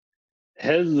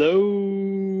Hello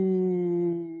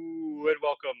and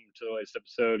welcome to the latest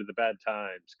episode of the Bad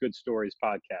Times Good Stories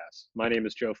podcast. My name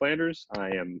is Joe Flanders. I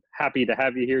am happy to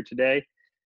have you here today,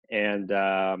 and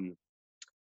a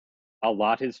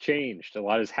lot has changed. A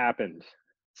lot has happened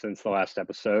since the last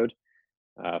episode,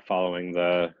 following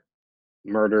the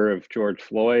murder of George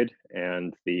Floyd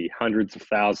and the hundreds of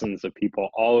thousands of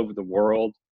people all over the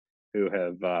world who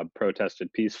have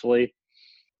protested peacefully.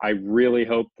 I really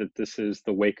hope that this is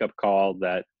the wake-up call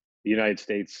that the United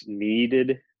States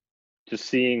needed, just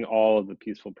seeing all of the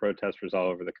peaceful protesters all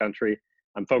over the country.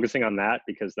 I'm focusing on that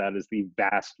because that is the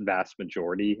vast, vast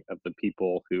majority of the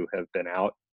people who have been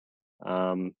out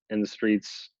in the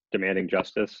streets demanding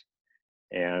justice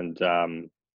and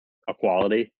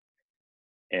equality.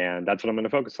 And that's what I'm going to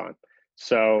focus on.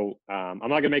 So I'm not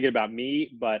going to make it about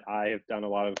me, but I have done a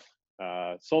lot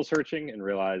of soul searching and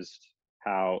realized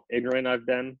how ignorant I've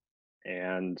been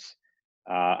and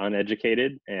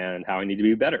uneducated, and how I need to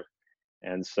be better.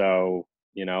 And so,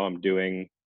 I'm doing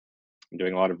a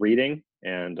lot of reading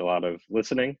and a lot of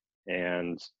listening,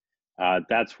 and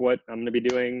that's what I'm going to be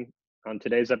doing on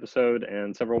today's episode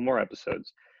and several more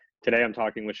episodes. Today, I'm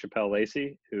talking with Chappelle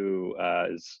Lacey, who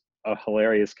is a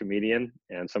hilarious comedian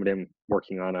and somebody I'm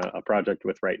working on a project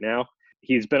with right now.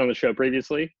 He's been on the show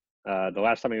previously. The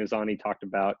last time he was on, he talked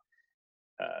about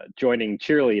joining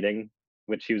cheerleading,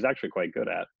 which he was actually quite good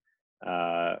at.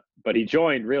 But he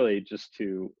joined really just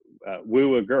to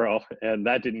woo a girl, and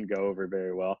that didn't go over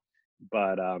very well.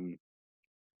 But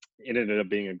it ended up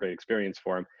being a great experience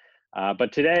for him.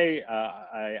 But today,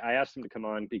 I asked him to come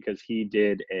on because he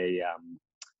did a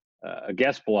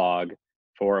guest blog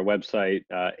for a website,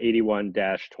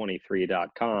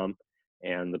 81-23.com,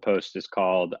 and the post is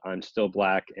called "I'm Still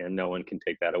Black and No One Can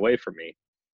Take That Away from Me."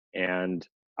 And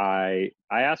I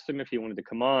asked him if he wanted to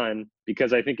come on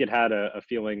because I think it had a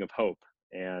feeling of hope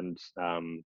and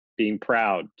being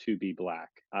proud to be Black.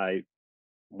 I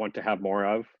want to have more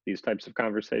of these types of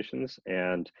conversations.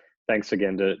 And thanks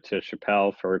again to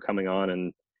Chappelle for coming on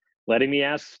and letting me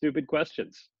ask stupid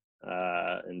questions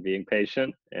and being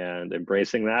patient and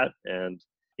embracing that. And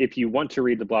if you want to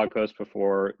read the blog post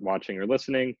before watching or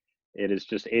listening, it is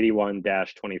just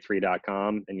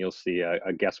 81-23.com, and you'll see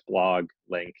a guest blog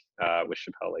link with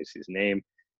Chappelle Lacey's name.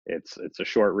 It's a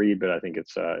short read, but I think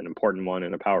it's an important one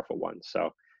and a powerful one.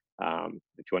 So if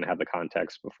you want to have the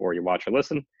context before you watch or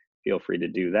listen, feel free to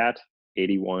do that.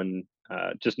 81,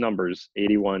 just numbers,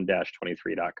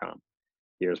 81-23.com.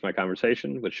 Here's my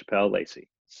conversation with Chappelle Lacey.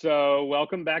 So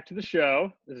welcome back to the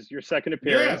show. This is your second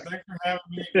appearance. Yeah, thanks for having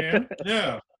me again.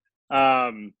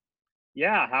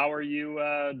 Yeah, how are you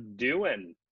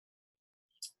doing?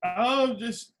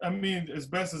 As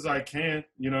best as I can,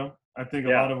 I think a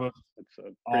Yeah, lot of us it's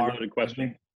a pretty are. loaded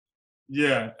question.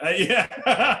 Yeah.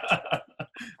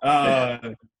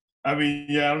 I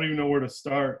don't even know where to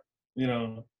start.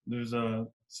 There's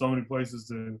so many places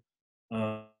to,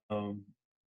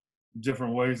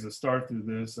 different ways to start through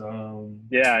this.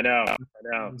 Yeah, I know.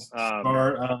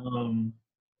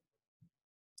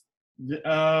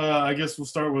 I guess we'll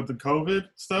start with the COVID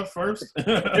stuff first.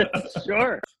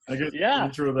 Sure. I guess Yeah.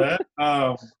 intro that.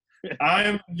 I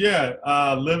am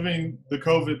living the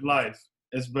COVID life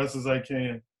as best as I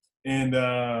can, and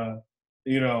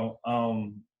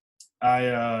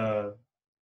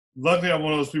luckily I'm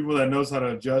one of those people that knows how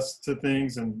to adjust to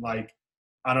things, and I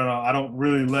don't know, I don't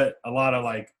really let a lot of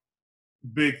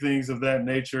big things of that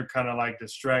nature kind of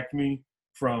distract me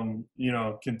from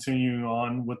continuing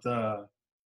on with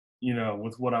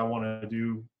with what I want to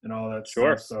do and all that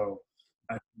Sure. stuff. So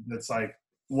that's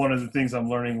one of the things I'm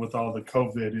learning with all the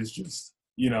COVID is just,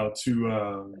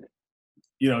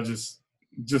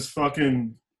 just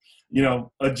fucking,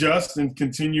 adjust and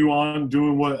continue on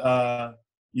doing what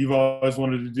you've always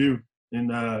wanted to do, and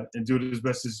do it as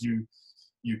best as you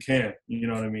can. You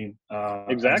know what I mean?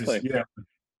 Exactly.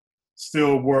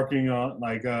 Still working on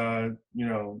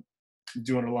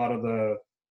doing a lot of the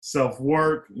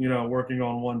self-work, working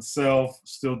on oneself,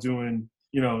 still doing,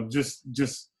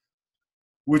 just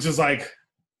which is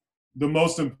the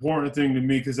most important thing to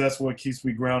me, because that's what keeps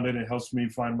me grounded and helps me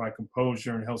find my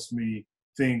composure and helps me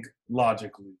think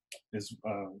logically, is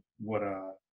what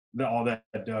all that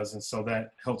does. And so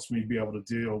that helps me be able to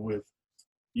deal with,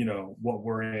 what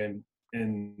we're in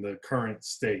the current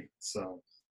state. So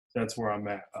that's where I'm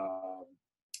at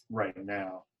right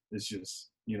now. It's just,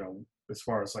 as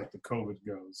far as the COVID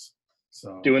goes.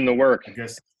 So doing the work. I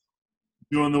guess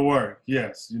doing the work.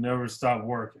 Yes, you never stop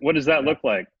working. What does that look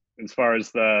like as far as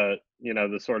the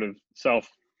the sort of self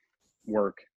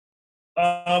work?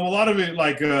 A lot of it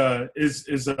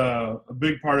is a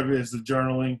big part of it is the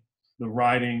journaling, the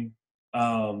writing,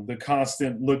 the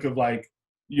constant look of like,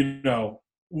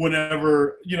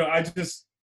 whenever, I just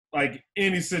like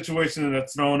any situation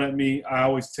that's thrown at me, I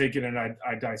always take it and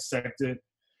I dissect it.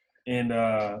 And,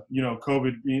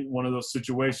 COVID being one of those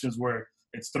situations where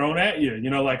it's thrown at you,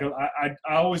 like I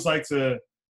always like to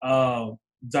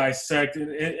dissect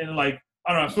and like,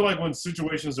 I don't know, I feel like when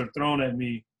situations are thrown at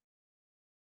me,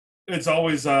 it's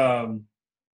always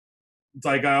it's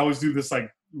like I always do this like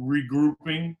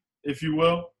regrouping, if you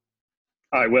will.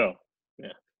 I will.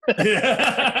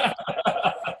 Yeah.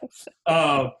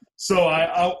 So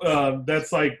I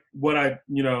that's like what I,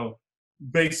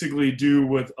 basically do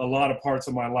with a lot of parts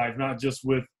of my life, not just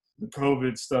with the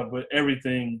COVID stuff, but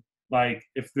everything. Like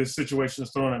if this situation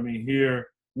is thrown at me here,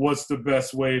 what's the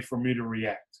best way for me to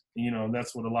react? And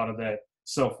that's what a lot of that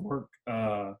self-work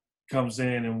comes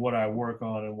in, and what I work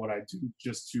on and what I do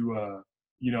just to,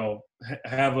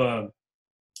 have a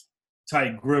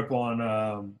tight grip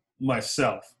on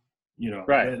myself,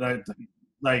 Right.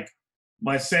 like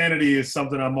my sanity is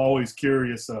something I'm always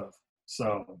curious of.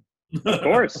 So, of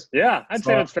course, yeah, I'd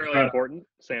say that's fairly uh, important.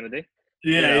 Sanity.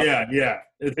 Yeah.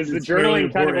 Is the it's really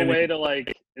journaling kind of a important. way to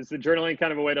like? Is the journaling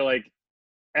kind of a way to like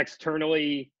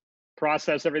externally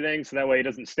process everything, so that way it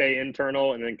doesn't stay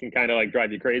internal and then can kind of like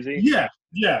drive you crazy? Yeah.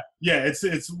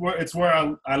 It's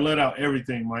where I let out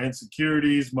everything, my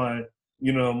insecurities, my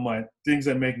my things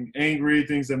that make me angry,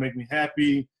 things that make me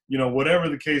happy, whatever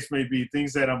the case may be,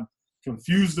 things that I'm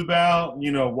confused about.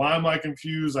 Why am I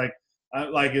confused? Like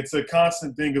it's a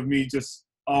constant thing of me just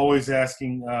always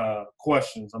asking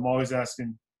questions. I'm always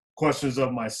asking questions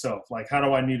of myself, like how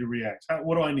do I need to react?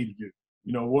 What do I need to do?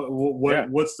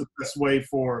 What's the best way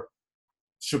for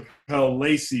Chappelle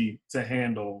Lacey to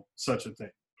handle such a thing?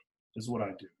 Is what I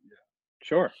do. Yeah.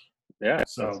 Sure. Yeah.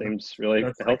 So that seems really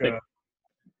that's healthy.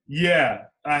 yeah,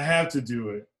 I have to do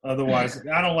it. Otherwise,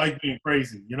 I don't like being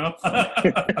crazy. I don't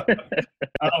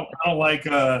like.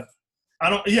 I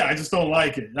just don't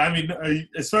like it. I mean,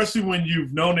 especially when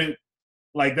you've known it.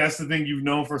 Like that's the thing you've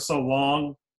known for so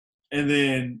long, and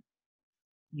then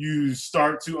you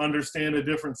start to understand a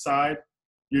different side.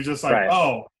 You're just like, right.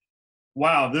 oh,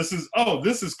 wow, this is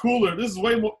cooler. This is a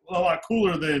lot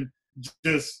cooler than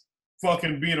just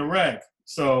fucking being a wreck.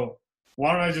 So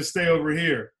why don't I just stay over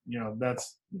here?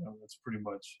 That's pretty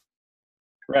much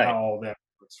how all that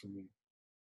works for me.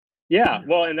 Yeah.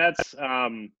 Well, and that's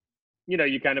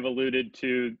you kind of alluded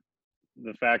to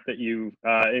the fact that you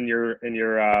in your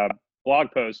blog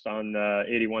post on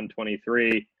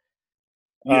 8123.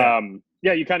 You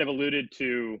kind of alluded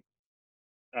to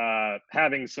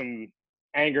having some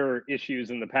anger issues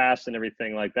in the past and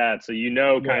everything like that. So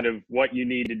kind of what you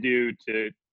need to do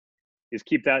to is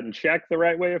keep that in check. The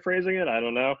right way of phrasing it, I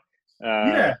don't know.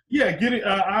 Getting.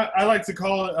 I like to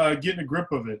call it getting a grip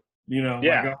of it.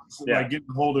 Like getting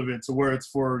a hold of it to where it's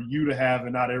for you to have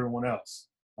and not everyone else.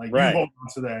 Like you hold on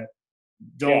to that.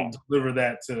 Don't deliver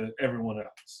that to everyone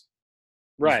else.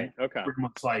 Right. Okay. Pretty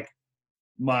much like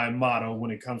my motto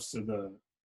when it comes to the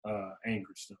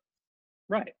anger stuff.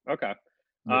 Right. Okay.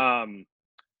 Yeah.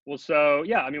 Well, so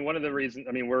I mean, one of the reasons,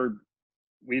 I mean,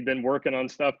 we've been working on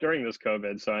stuff during this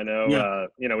COVID, so I know,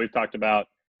 we've talked about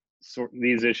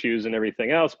these issues and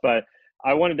everything else, but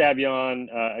I wanted to have you on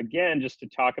again just to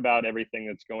talk about everything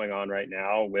that's going on right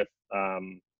now with,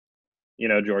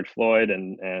 George Floyd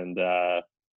and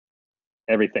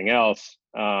everything else,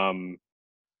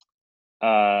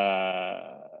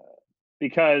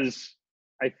 because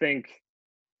I think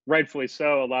rightfully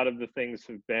so, a lot of the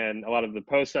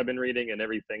posts I've been reading and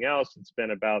everything else, it's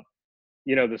been about,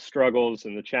 the struggles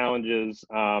and the challenges.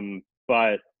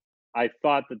 But I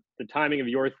thought that the timing of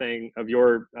your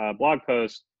blog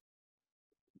post,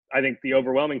 I think the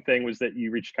overwhelming thing was that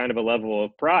you reached kind of a level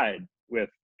of pride with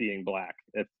being Black.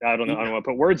 I don't want to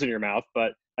put words in your mouth,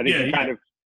 but I think you kind of,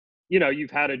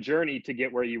 you've had a journey to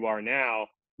get where you are now.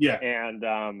 Yeah. And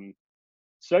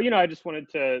so, I just wanted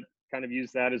to kind of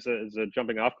use that as a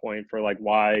jumping off point for like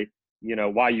why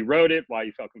you wrote it, why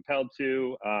you felt compelled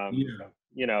to,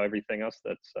 everything else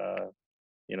that's,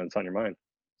 that's on your mind.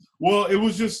 Well, it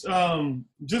was just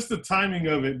the timing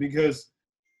of it, because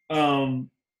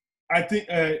I think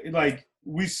like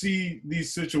we see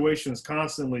these situations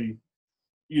constantly,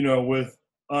 with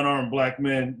unarmed Black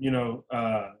men,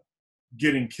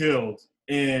 getting killed.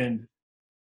 And,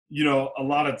 a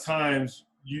lot of times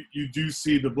you do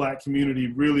see the Black community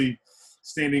really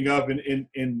standing up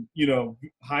and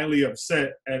highly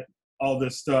upset at all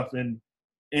this stuff. And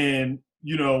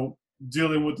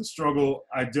dealing with the struggle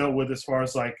I dealt with as far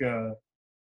as like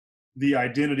the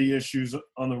identity issues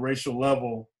on the racial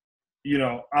level,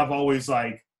 I've always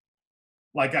like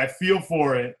I feel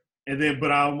for it,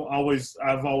 but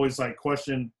I've always like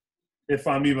questioned if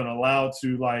I'm even allowed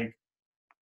to, like,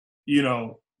 you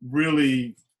know,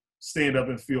 really stand up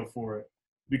and feel for it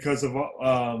because of,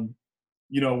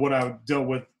 you know, what I dealt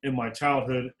with in my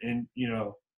childhood, and, you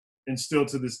know, and still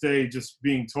to this day, just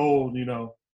being told, you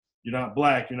know, you're not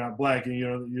black, and, you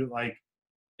know, you're like,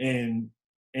 and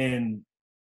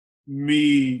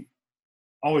me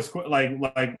always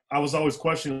like I was always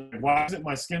questioning, like, why isn't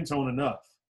my skin tone enough?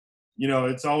 You know,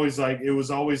 it was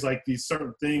always like these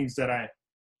certain things that I,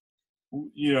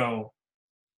 you know,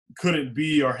 couldn't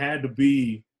be or had to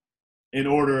be in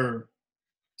order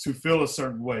to feel a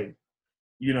certain way,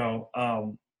 you know,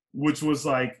 which was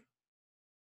like,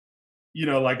 you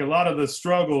know, like a lot of the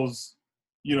struggles,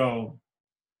 you know,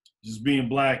 just being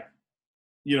black,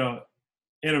 you know,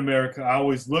 in America, I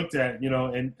always looked at, you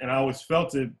know, and I always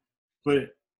felt it, but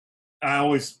I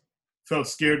always felt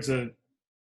scared to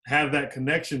have that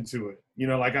connection to it. You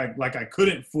know, like I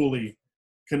couldn't fully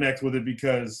connect with it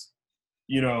because,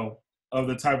 you know, of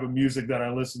the type of music that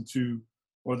I listen to,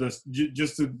 or just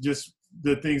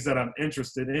the things that I'm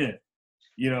interested in,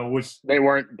 you know, which They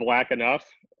weren't black enough.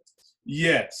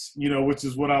 yes, you know, which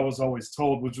is what I was always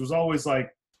told, which was always like,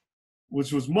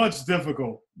 which was much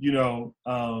difficult, you know,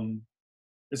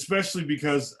 especially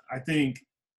because I think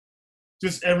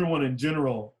just everyone in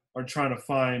general are trying to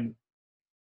find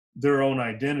their own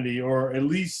identity, or at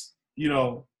least, you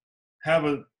know, have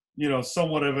a, you know,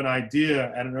 somewhat of an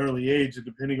idea at an early age,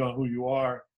 depending on who you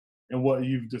are and what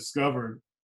you've discovered.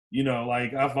 You know,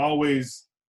 like I've always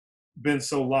been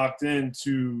so locked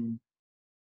into,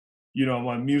 you know,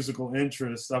 my musical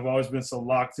interests. I've always been so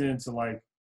locked into, like,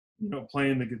 you know,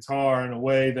 playing the guitar in a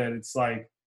way that it's like,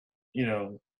 you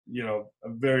know,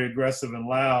 very aggressive and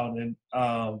loud. And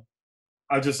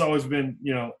I've just always been,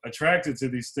 you know, attracted to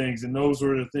these things. And those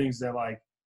were the things that, like,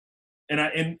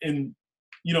 and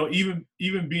you know,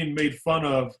 even being made fun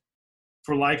of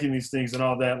for liking these things and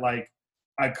all that, like,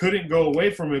 I couldn't go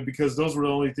away from it because those were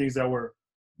the only things that were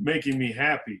making me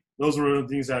happy. Those were the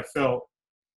things I felt,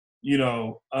 you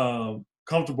know,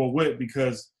 comfortable with,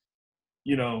 because,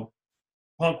 you know,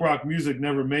 punk rock music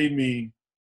never made me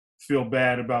feel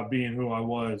bad about being who I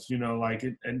was, you know, like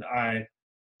it, and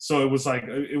so it was like,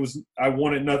 I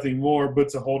wanted nothing more but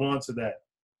to hold on to that,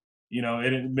 you know,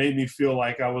 and it made me feel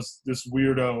like I was this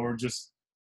weirdo, or just,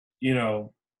 you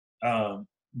know,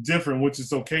 different, which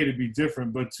is okay to be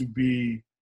different, but to be,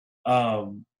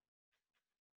 to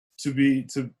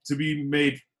be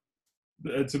made,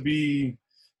 to be,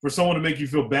 for someone to make you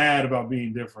feel bad about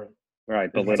being different,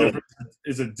 Right. Belittled.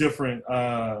 is a different,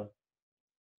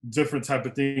 different type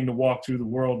of thing to walk through the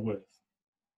world with,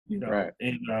 you know. Right.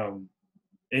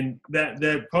 And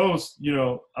that post, you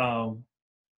know,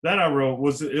 that I wrote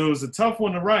was a tough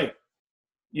one to write,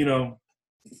 you know.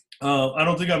 I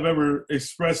don't think I've ever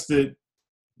expressed it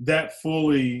that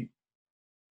fully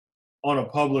on a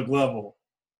public level,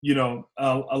 you know.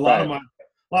 A lot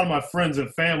Right. of my friends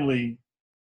and family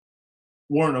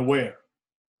weren't aware,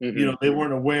 Mm-hmm. you know, they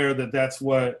weren't aware that that's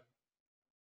what,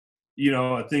 you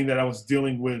know, a thing that I was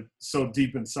dealing with so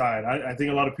deep inside. I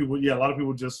think a lot of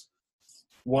people just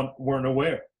weren't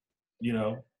aware, you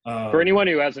know. For anyone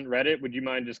who hasn't read it, would you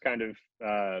mind just kind of,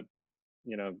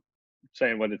 you know,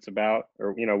 saying what it's about,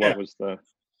 or, you know, what was the?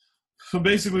 So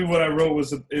basically, what I wrote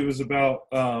was, it was about,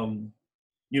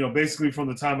 you know, basically from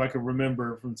the time I could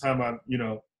remember, from the time I, you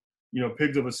know,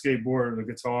 picked up a skateboard and a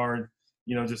guitar, and,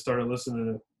 you know, just started listening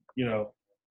to, you know,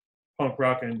 punk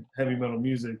rock and heavy metal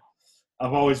music.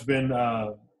 I've always been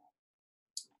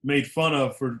made fun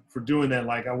of for doing that.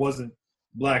 Like, I wasn't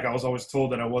black. I was always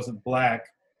told that I wasn't black,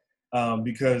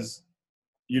 because,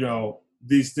 you know,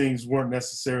 these things weren't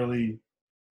necessarily,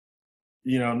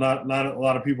 you know, not a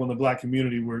lot of people in the black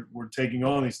community were taking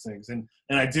on these things. And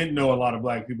I didn't know a lot of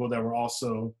black people that were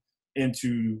also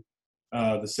into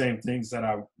the same things that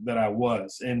I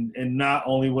was. And not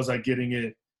only was I getting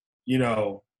it, you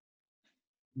know,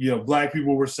 black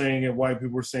people were saying it, white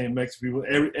people were saying, Mexican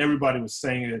people, everybody was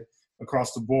saying it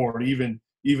across the board, even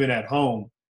at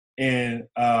home. And,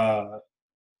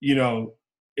 you know,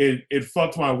 it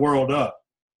fucked my world up.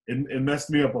 It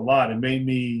messed me up a lot. It made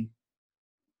me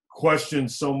question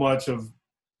so much of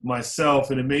myself,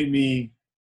 and it made me,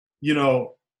 you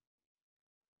know,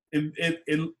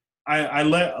 I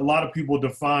let a lot of people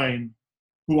define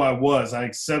who I was. I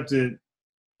accepted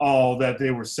all that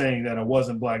they were saying, that I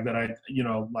wasn't black, that I, you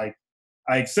know, like,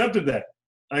 I accepted that.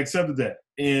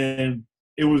 And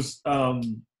it was,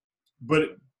 but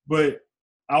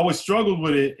I always struggled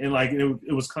with it, and, like,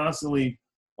 it was constantly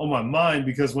on my mind,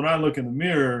 because when I look in the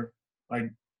mirror,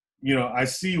 like, you know, I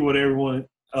see what everyone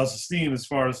else is seeing, as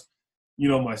far as,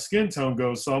 my skin tone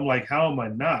goes. So I'm like, how am I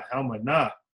not? How am I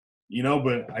not?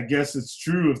 But I guess it's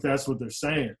true if that's what they're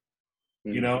saying.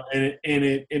 And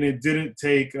it didn't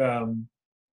take. And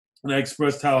I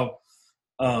expressed how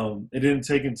it didn't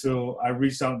take until I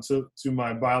reached out to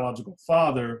my biological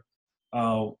father,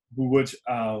 which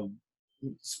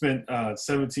spent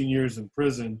 17 years in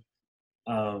prison,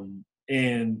 and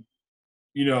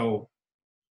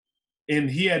and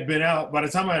he had been out. By the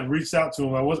time I had reached out to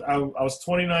him, I was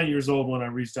 29 years old when I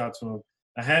reached out to him.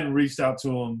 I hadn't reached out to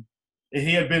him, and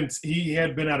he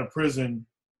had been out of prison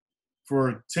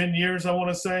for 10 years, I want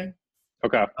to say.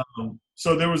 Okay.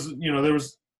 So there was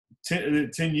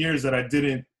 10 years that I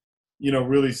didn't,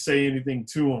 really say anything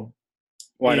to him.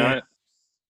 Why not?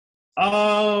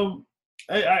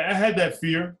 I had that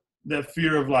fear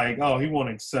of like, oh, he won't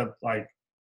accept like,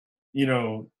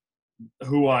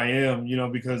 who I am,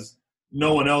 because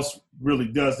no one else really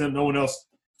does. Then no one else,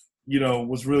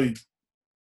 was really,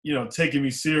 taking me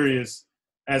serious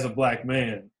as a black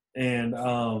man. And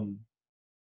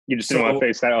you just didn't want to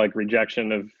face that like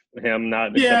rejection of him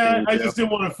not accepting you. I just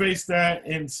didn't want to face that.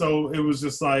 And so it was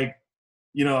just like,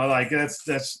 like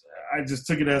that's I just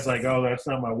took it as like, oh, that's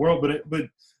not my world. But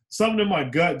something in my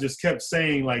gut just kept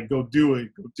saying like, go do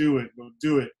it, go do it, go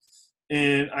do it.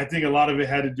 And I think a lot of it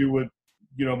had to do with,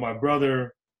 my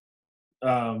brother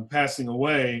passing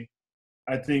away.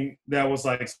 I think that was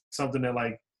like something that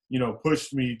like,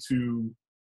 pushed me to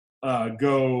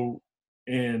go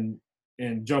and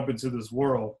jump into this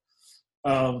world.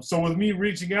 So with me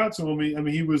reaching out to him, I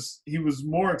mean, he was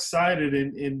more excited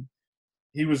and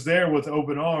he was there with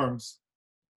open arms,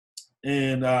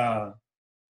 and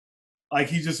like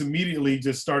he just immediately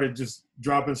just started just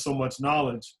dropping so much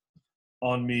knowledge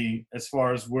on me as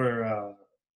far as where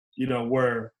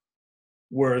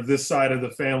this side of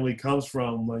the family comes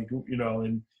from, like,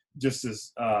 and just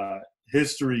this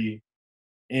history,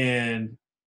 and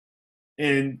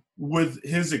with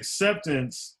his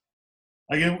acceptance,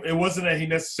 like it wasn't that he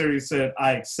necessarily said,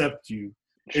 I accept you.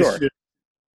 Sure.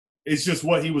 It's just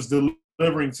what he was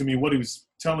delivering to me, what he was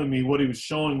telling me, what he was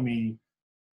showing me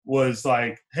was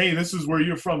like, hey, this is where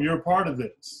you're from. You're a part of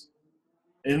this.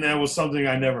 And that was something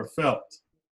I never felt,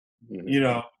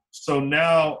 So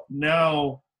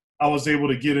now I was able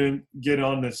to get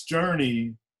on this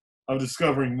journey of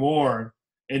discovering more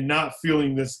and not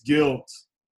feeling this guilt.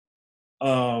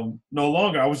 No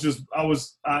longer.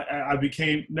 I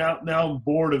became now I'm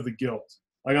bored of the guilt.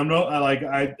 Like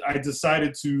I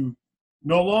decided to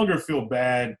no longer feel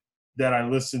bad that I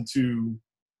listen to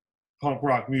punk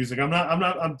rock music.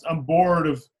 I'm bored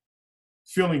of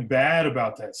feeling bad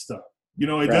about that stuff. It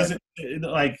right. Doesn't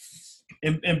like,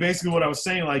 and basically what I was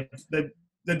saying, like that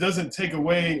doesn't take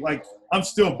away, like I'm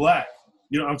still black,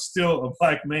 I'm still a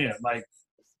black man. Like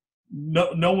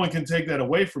no one can take that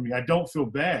away from me. I don't feel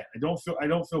bad. I don't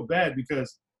feel bad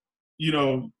because,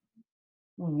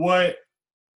 like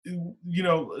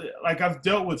I've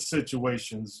dealt with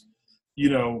situations,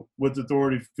 with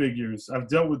authority figures. I've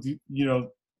dealt with,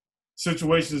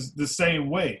 situations the same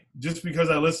way. Just because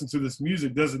I listen to this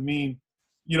music doesn't mean,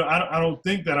 I don't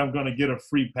think that I'm going to get a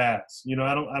free pass.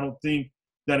 I don't think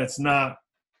that it's not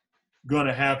going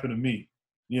to happen to me,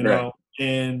 right.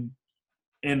 and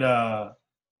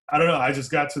I don't know. I just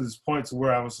got to this point to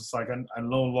where I was just like, I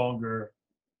no longer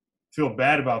feel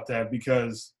bad about that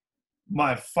because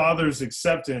my father's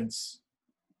acceptance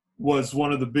was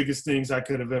one of the biggest things I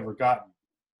could have ever gotten.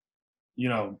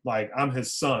 Like I'm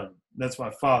his son. That's my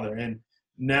father. And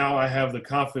now I have the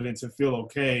confidence and feel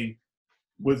okay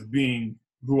with being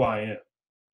who I am,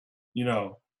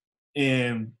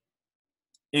 and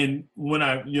when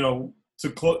I, when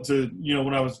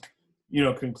I was,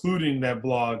 concluding that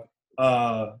blog,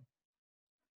 I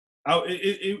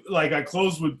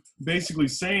closed with basically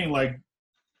saying, like,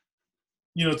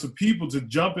 to people to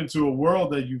jump into a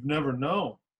world that you've never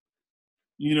known.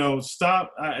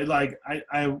 Stop.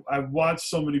 I watch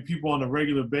so many people on a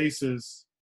regular basis,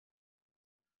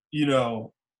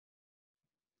 people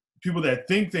that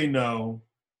think they know,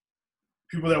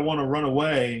 people that want to run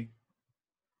away,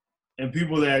 and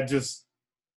people that just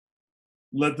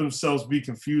let themselves be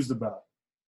confused about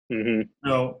it.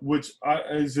 Mm-hmm. Which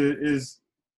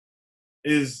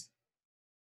is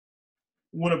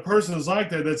when a person is like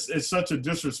that, it's such a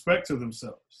disrespect to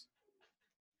themselves.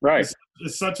 Right.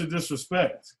 It's such a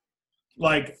disrespect.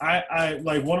 Like I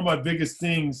like one of my biggest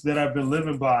things that I've been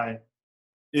living by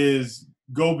is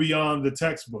go beyond the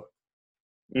textbook.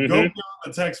 Mm-hmm. Go beyond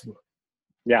the textbook.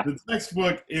 Yeah. The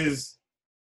textbook is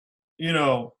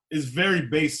very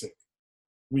basic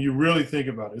when you really think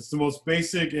about it. It's the most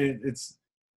basic, and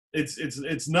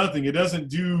it's nothing. It doesn't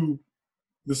do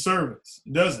the service.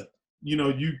 It doesn't.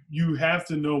 you have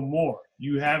to know more.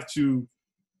 You have to,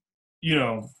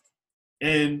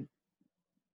 and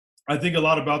I think a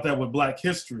lot about that with Black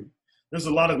history. There's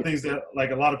a lot of things that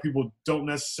like a lot of people don't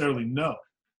necessarily know.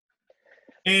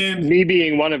 And me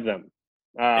being one of them.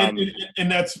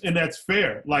 And that's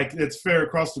fair. Like it's fair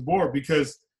across the board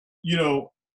because,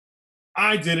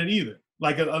 I didn't either.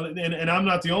 Like, and I'm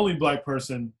not the only Black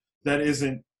person that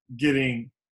isn't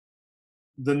getting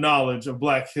the knowledge of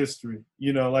Black history.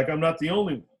 Like I'm not the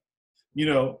only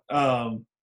one.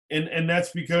 And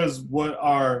that's because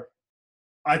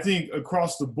I think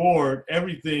across the board,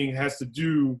 everything has to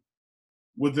do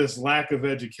with this lack of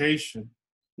education.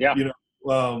 Yeah.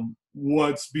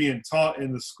 What's being taught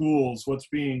in the schools, what's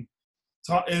being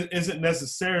taught isn't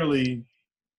necessarily,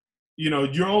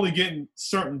 you're only getting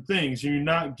certain things. You're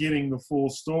not getting the full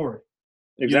story.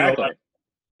 Exactly.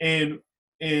 And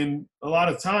a lot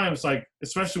of times, like,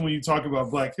 especially when you talk about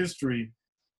Black history,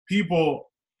 people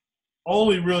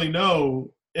only really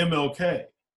know MLK,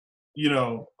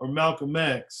 or Malcolm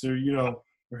X, or, or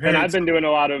and I've been doing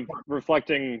a lot of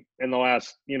reflecting in the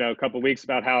last, couple of weeks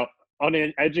about how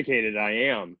uneducated I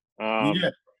am.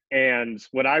 And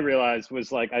what I realized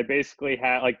was like, I basically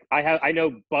I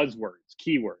know buzzwords,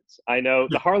 keywords. I know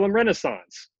the Harlem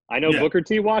Renaissance. I know Booker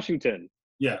T. Washington.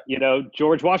 Yeah.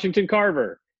 George Washington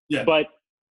Carver. Yeah. But,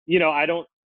 I don't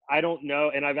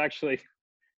know. And I've actually,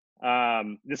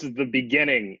 this is the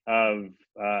beginning of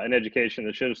an education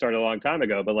that should have started a long time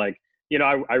ago. But like,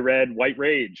 I read White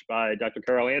Rage by Dr.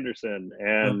 Carol Anderson,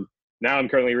 and now I'm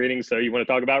currently reading So You Want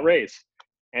to Talk About Race.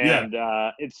 And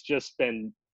it's just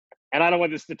been, and I don't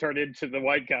want this to turn into the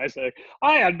white guy saying,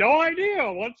 I had no idea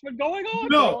what's been going on.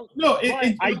 No,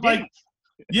 I didn't.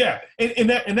 Yeah,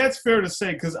 and that's fair to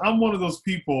say, because I'm one of those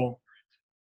people.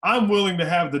 I'm willing to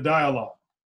have the dialogue.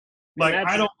 Like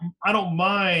I don't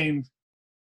mind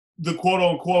the quote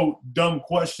unquote dumb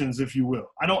questions, if you will.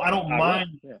 I don't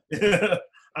mind.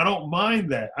 I don't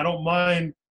mind that. I don't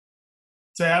mind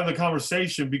to have the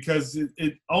conversation because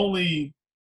it only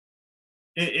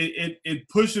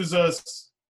pushes us,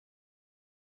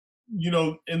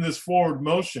 in this forward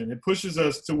motion. It pushes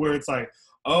us to where it's like,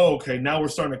 oh, okay, now we're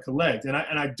starting to collect. And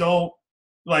I don't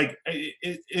like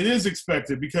it is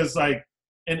expected because like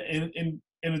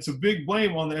and it's a big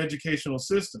blame on the educational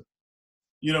system.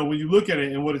 When you look at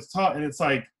it and what it's taught, and it's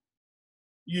like,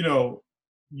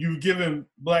 you've given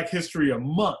Black history a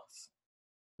month.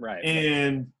 Right.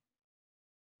 And,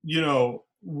 you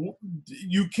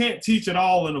can't teach it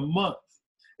all in a month.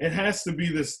 It has to be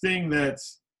this thing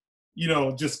that's,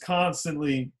 just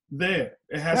constantly there.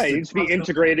 It needs to be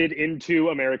integrated into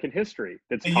American history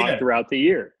that's taught throughout the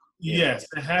year. Yes,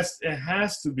 it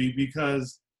has to be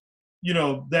because,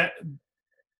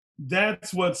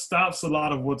 that's what stops a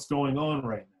lot of what's going on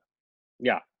right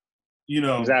now.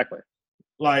 Yeah. Exactly.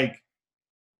 Like,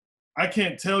 I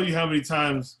can't tell you how many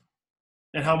times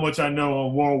and how much I know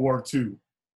on World War II.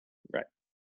 Right.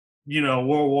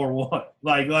 World War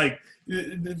I. Like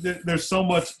there's so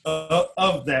much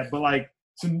of that, but like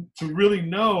to really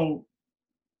know,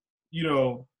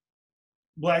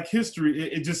 Black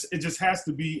history, it just has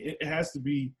to be. It has to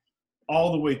be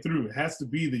all the way through. It has to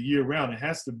be the year round. It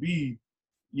has to be,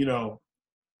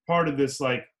 part of this.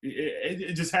 Like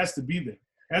it just has to be there.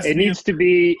 It needs to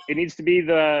be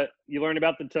you learn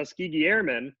about the Tuskegee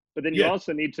Airmen, but then you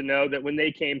also need to know that when they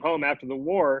came home after the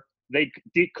war, they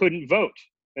couldn't vote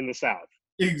in the South.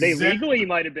 Exactly. They legally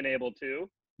might have been able to.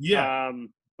 Yeah.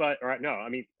 But no, I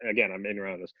mean, again, I'm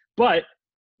ignorant on this. But,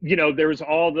 there was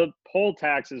all the poll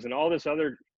taxes and all this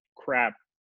other crap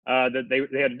that they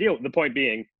had to deal with. The point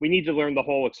being, we need to learn the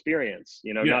whole experience,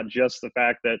 not just the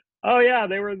fact that, oh, yeah,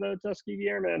 they were the Tuskegee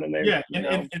Airmen and they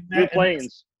flew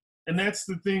planes. And that's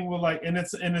the thing with like, and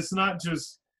it's not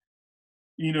just,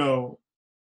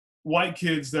 white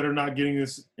kids that are not getting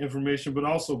this information, but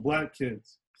also Black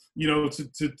kids,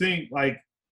 to think like,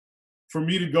 for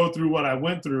me to go through what I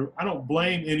went through, I don't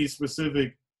blame any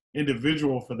specific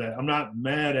individual for that. I'm not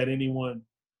mad at anyone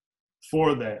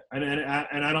for that. And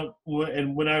I don't,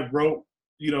 and when I wrote,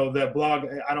 that blog,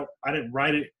 I didn't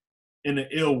write it in an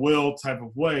ill will type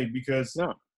of way because,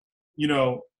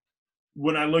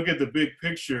 when I look at the big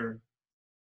picture,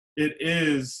 it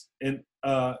is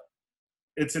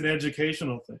it's an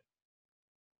educational thing.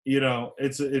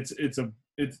 It's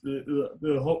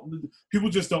the whole, people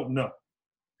just don't know.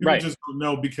 People just don't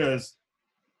know because,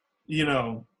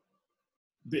 the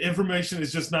information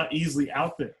is just not easily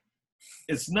out there.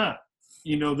 It's not.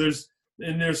 There's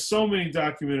so many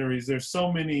documentaries, there's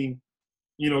so many,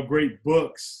 great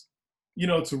books,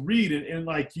 to read and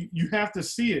like you have to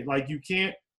see it. Like you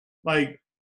can't like,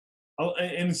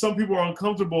 and some people are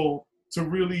uncomfortable to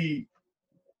really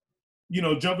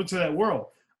jump into that world.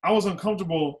 I was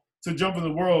uncomfortable to jump in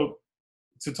the world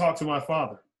to talk to my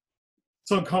father.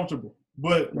 It's uncomfortable.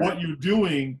 But Right. what you're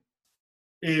doing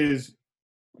is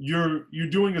you're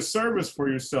doing a service for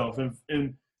yourself.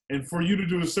 And for you to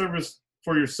do a service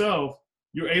for yourself,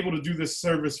 you're able to do this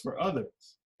service for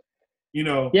others.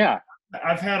 Yeah.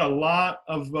 I've had a lot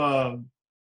of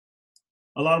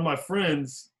my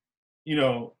friends,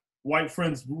 white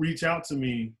friends, reach out to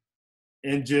me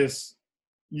and just,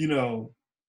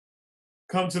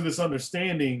 come to this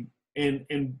understanding and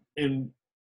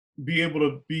be able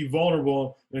to be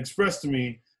vulnerable and express to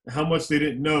me how much they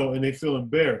didn't know, and they feel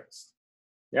embarrassed.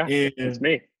 Yeah, And it's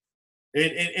me.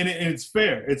 And it's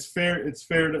fair. It's fair. It's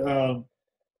fair to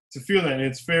feel that, and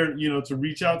it's fair, to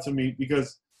reach out to me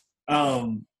because,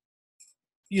 I'm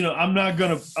not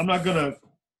gonna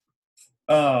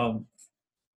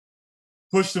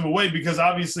push them away, because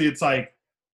obviously it's like,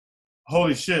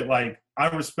 holy shit, like, I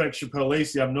respect Chappelle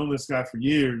Lacey. I've known this guy for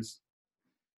years,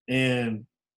 and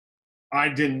I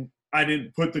didn't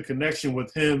put the connection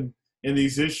with him in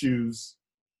these issues,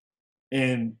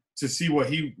 and to see what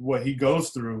he goes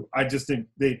through. I just think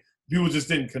people just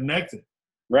didn't connect it.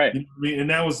 Right. You know what I mean? And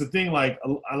that was the thing. Like,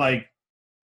 and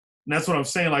that's what I'm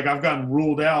saying. Like, I've gotten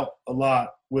ruled out a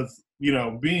lot with,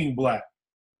 being black.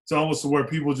 It's almost to where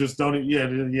people just don't. Yeah.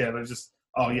 They're just,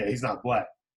 oh yeah, he's not black.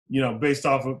 Based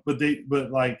off of, but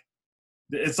like,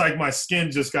 it's like my skin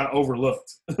just got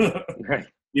overlooked. Right.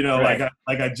 Right.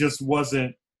 Like I just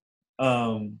wasn't,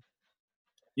 anything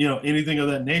of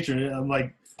that nature. I'm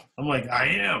like, I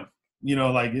am,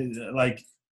 like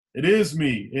it is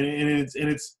me, and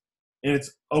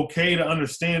it's okay to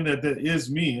understand that is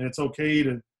me, and it's okay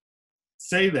to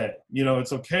say that,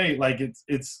 it's okay. Like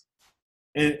it's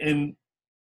and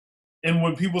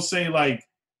when people say, like,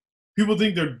 people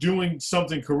think they're doing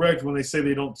something correct when they say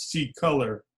they don't see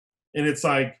color, and it's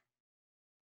like,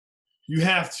 you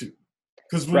have to,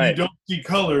 because when you don't see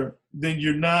color, then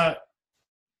you're not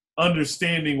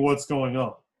understanding what's going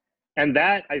on. And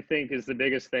that, I think, is the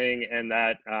biggest thing. And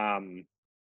that,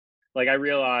 like, I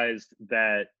realized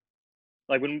that,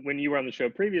 like, when you were on the show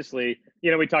previously,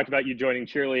 we talked about you joining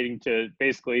cheerleading to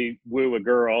basically woo a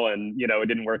girl, and, it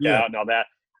didn't work Yeah. out and all that.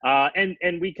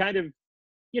 And we kind of,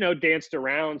 danced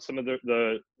around some of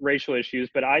the racial issues,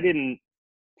 but I didn't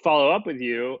follow up with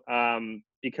you,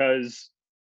 because,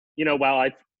 while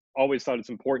I always thought it's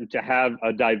important to have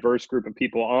a diverse group of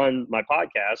people on my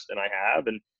podcast, and I have,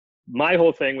 and my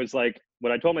whole thing was like,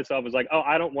 what I told myself was like, oh,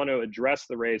 I don't want to address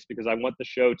the race, because I want the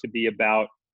show to be about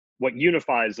what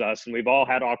unifies us. And we've all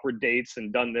had awkward dates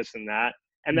and done this and that.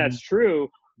 And Mm-hmm. That's true.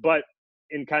 But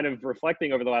in kind of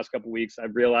reflecting over the last couple of weeks,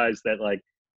 I've realized that, like,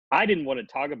 I didn't want to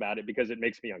talk about it because it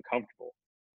makes me uncomfortable,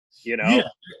 Yeah.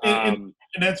 And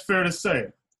that's fair to say.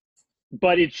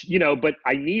 But but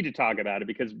I need to talk about it,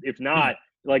 because if not,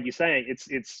 like you're saying,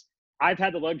 it's I've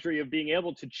had the luxury of being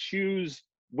able to choose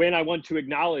when I want to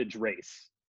acknowledge race,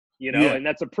 and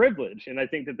that's a privilege. And I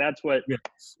think that that's what,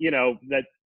 that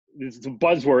is a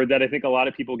buzzword that I think a lot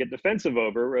of people get defensive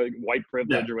over, like white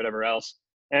privilege or whatever else.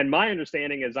 And my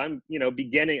understanding is I'm,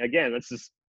 beginning, again,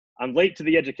 I'm late to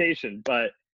the education,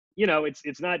 but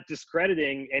it's not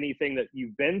discrediting anything that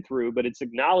you've been through, but it's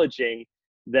acknowledging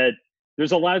that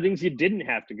there's a lot of things you didn't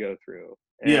have to go through.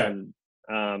 And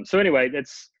so anyway,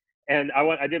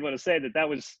 I did want to say that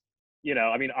was,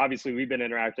 obviously we've been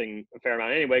interacting a fair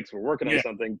amount anyway, because we're working on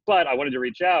something, but I wanted to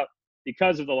reach out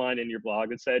because of the line in your blog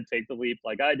that said, take the leap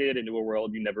like I did into a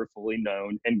world you never fully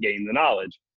known and gain the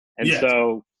knowledge. And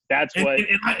so that's what,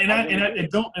 and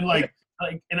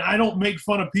I don't make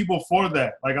fun of people for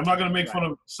that. Like, I'm not going to make fun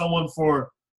of someone for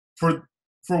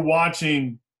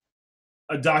watching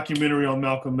a documentary on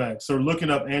Malcolm X, or looking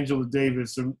up Angela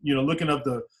Davis, or, looking up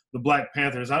the Black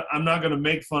Panthers. I'm not going to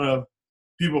make fun of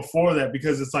people for that,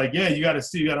 because it's like, yeah, you got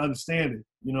to understand it.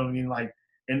 You know what I mean? Like,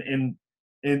 and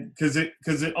because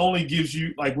it only gives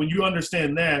you, like, when you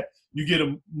understand that, you get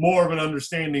more of an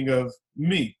understanding of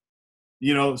me,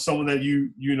 someone that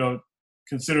you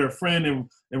consider a friend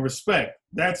and respect.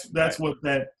 That's what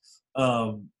that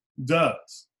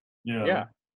does. Yeah,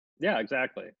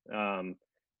 exactly.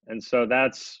 And so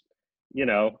that's,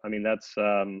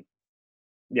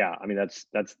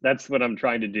 that's what I'm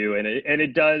trying to do. And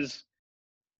it does,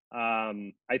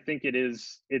 I think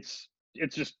it's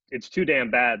too damn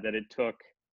bad that it took,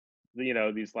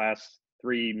 these last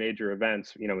three major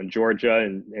events, in Georgia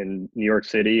and in New York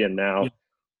City, and now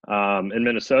in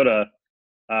Minnesota,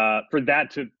 for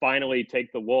that to finally take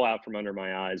the wool out from under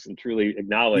my eyes and truly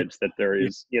acknowledge that there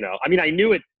is, I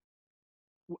knew it,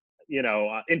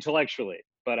 intellectually,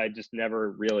 but I just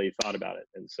never really thought about it.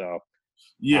 And so,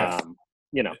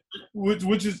 you know.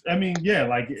 which is, I mean, yeah,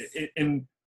 like, and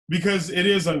because it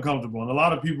is uncomfortable, and a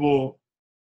lot of people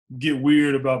get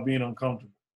weird about being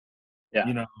uncomfortable, Yeah.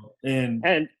 you know, and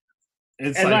And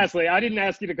it's and like, lastly, I didn't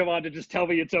ask you to come on to just tell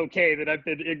me it's okay that I've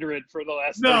been ignorant for the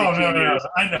last no, 32 no, no, no, years.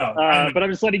 I know, But I'm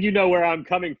just letting you know where I'm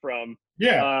coming from,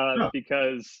 yeah, no,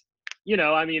 because,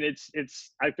 I mean,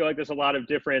 it's. I feel like there's a lot of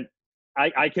different.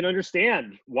 I can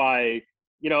understand why,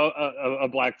 a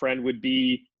black friend would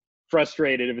be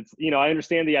frustrated if it's. I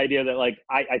understand the idea that, like,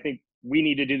 I think we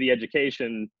need to do the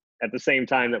education at the same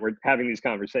time that we're having these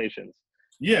conversations,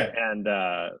 yeah, and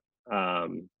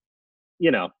um,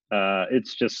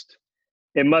 it's just,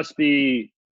 it must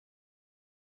be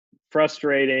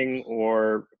frustrating,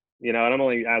 or and I'm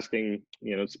only asking,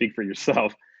 speak for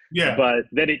yourself, yeah, but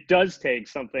that it does take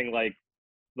something like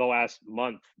the last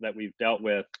month that we've dealt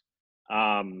with,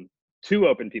 um to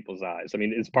open people's eyes. I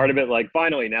mean, is part of it like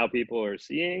finally now people are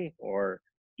seeing, or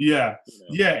yeah, you know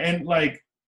yeah, and like,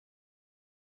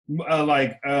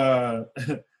 like,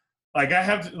 like I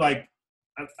have to, like,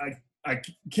 I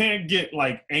can't get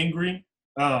like angry.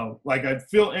 Like I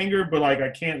feel anger, but like I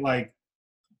can't, like,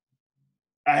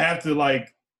 I have to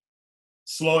like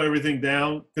slow everything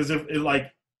down, because if it,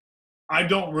 like, I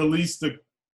don't release the,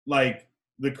 like,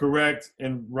 the correct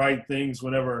and right things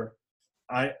whenever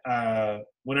I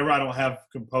don't have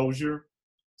composure.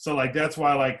 So like that's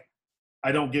why, like,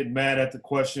 I don't get mad at the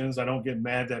questions. I don't get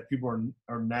mad that people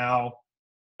are now,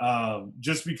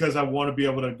 just because I want to be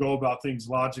able to go about things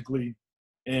logically,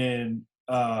 and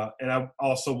I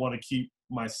also want to keep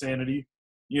my sanity,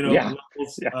 yeah,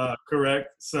 levels, yeah, correct.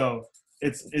 So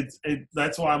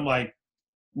that's why I'm like,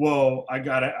 well, I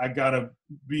gotta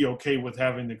be okay with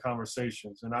having the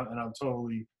conversations, and I'm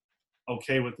totally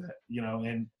okay with that,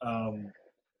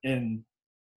 and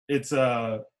it's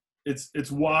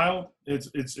it's wild.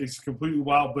 It's completely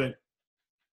wild, but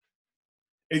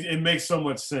it makes so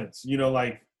much sense.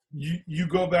 Like, you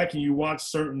go back and you watch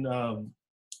certain,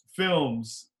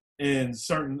 films and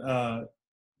certain,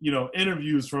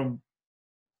 interviews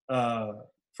uh,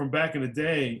 from back in the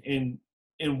day,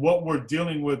 and what we're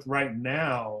dealing with right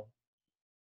now.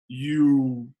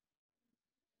 You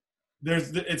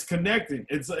it's connecting.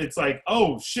 It's like,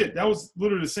 oh shit, that was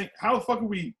literally the same. How the fuck are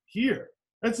we here?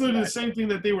 That's literally the exactly, same thing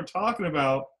that they were talking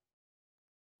about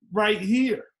right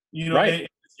here. right,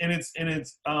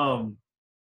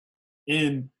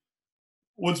 And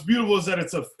what's beautiful is that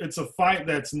it's a fight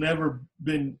that's never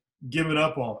been given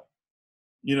up on.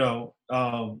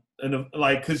 And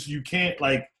like, because you can't,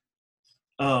 like,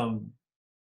 um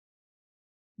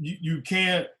you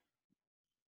can't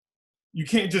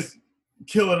just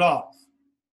kill it off.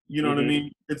 You know what I hmm,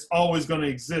 mean? It's always going to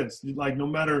exist. Like, no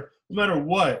matter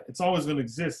what, it's always going to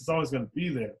exist. It's always going to be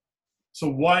there. So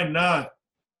why not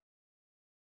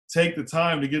take the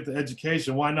time to get the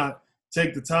education? Why not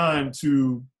take the time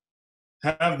to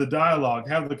have the dialogue,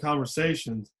 have the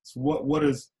conversations? What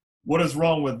is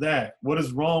wrong with that? What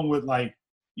is wrong with, like,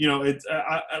 it's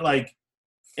I like,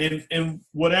 and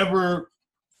whatever,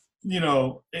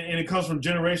 and it comes from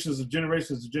generations of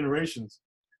generations of generations,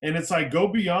 and it's like, go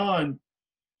beyond,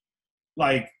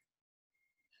 like,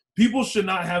 people should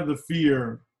not have the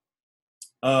fear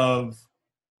of,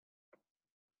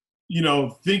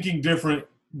 thinking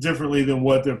differently than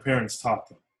what their parents taught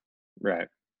them. right,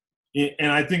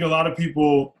 And I think a lot of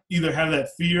people either have that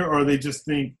fear, or they just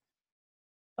think,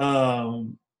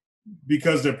 um,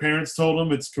 because their parents told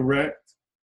them it's correct,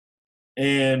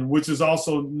 and which is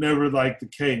also never, like, the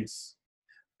case.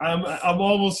 I'm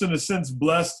almost, in a sense,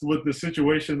 blessed with the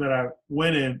situation that I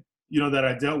went in, that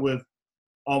I dealt with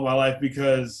all my life,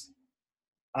 because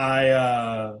I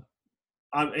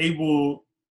I'm able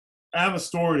I have a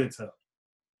story to tell,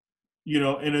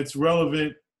 and it's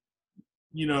relevant,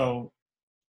 you know,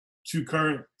 to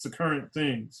current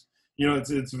things.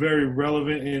 It's very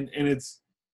relevant, and it's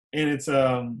I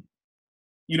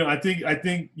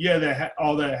think yeah,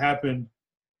 all that happened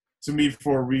to me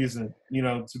for a reason,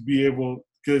 to be able,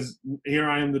 because here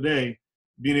I am today,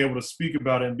 being able to speak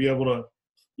about it and be able to,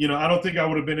 I don't think I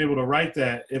would have been able to write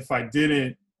that if I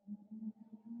didn't,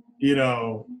 you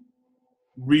know,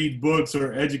 read books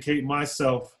or educate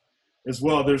myself as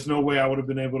well. There's no way I would have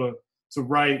been able to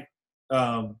write,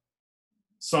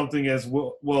 something as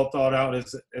well thought out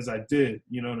as I did.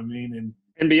 You know what I mean?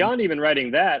 and beyond even writing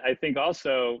that, I think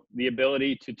also the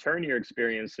ability to turn your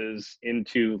experiences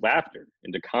into laughter,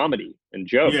 into comedy and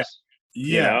Yeah, jokes.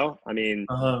 yeah, I mean,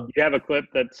 uh-huh, you have a clip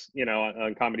that's,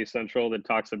 on Comedy Central that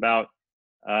talks about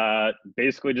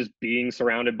basically just being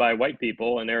surrounded by white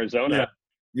people in yeah, Arizona.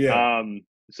 yeah,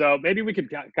 So maybe we could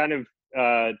kind of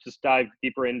just dive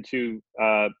deeper into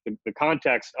the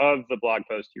context of the blog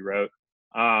post you wrote.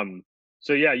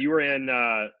 So yeah, you were in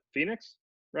Phoenix,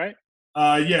 right?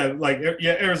 Yeah, like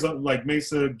yeah, Arizona, like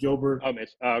Mesa, Gilbert. Oh,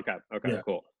 okay, okay, Yeah.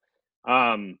 cool.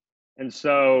 Um, and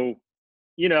so,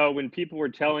 when people were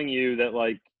telling you that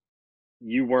like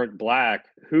you weren't black,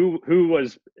 who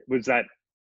was that?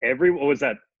 Was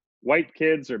that white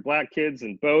kids or black kids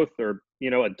and both, or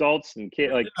adults and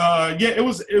kid like? Yeah, it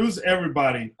was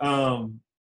everybody.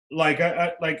 Like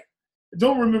I like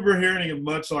don't remember hearing it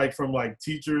much like from like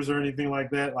teachers or anything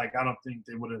like that. Like I don't think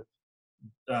they would have.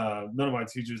 None of my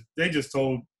teachers. They just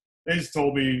told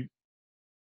me,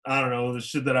 I don't know, the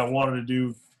shit that I wanted to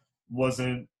do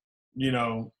wasn't,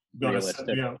 gonna set Realistic,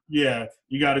 me up. Yeah,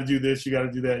 you got to do this, you got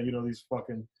to do that. These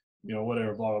fucking,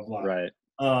 whatever, blah blah right?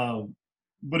 blah.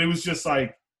 But it was just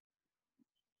like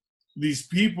these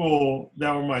people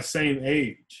that were my same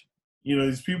age.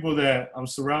 These people that I'm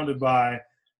surrounded by,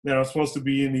 that I'm supposed to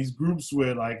be in these groups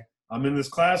with. Like I'm in this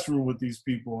classroom with these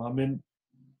people. I'm in,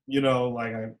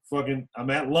 like I'm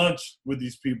at lunch with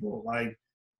these people. Like,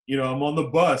 I'm on the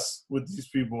bus with these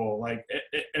people. Like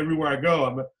everywhere I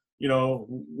go,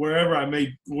 wherever I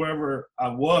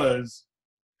was,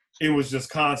 it was just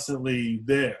constantly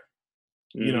there.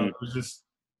 Mm-hmm.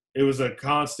 It was a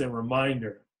constant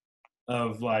reminder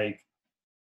of like,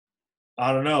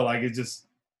 I don't know, like it just,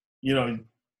 you know,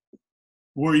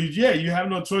 where you have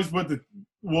no choice but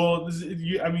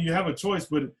you have a choice,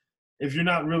 but if you're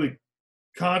not really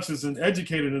conscious and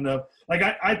educated enough, like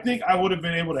I think I would have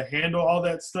been able to handle all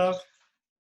that stuff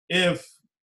if,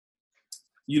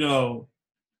 you know,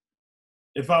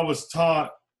 if I was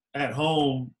taught at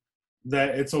home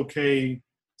that it's okay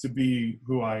to be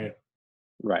who I am.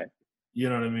 Right. You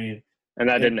know what I mean? And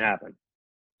that And, didn't happen.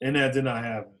 and that did not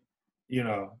happen,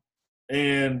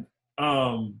 And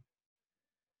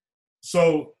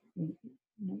so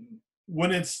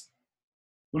when it's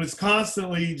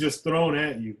constantly just thrown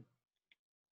at you,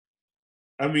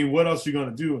 I mean, what else are you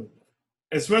gonna do?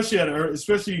 Especially if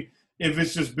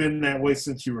it's just been that way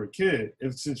since you were a kid,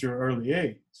 since your early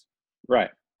age.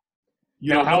 Right. You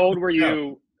Now, don't how know. old were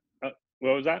you? What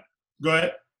was that? Go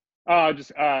ahead.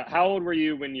 Just how old were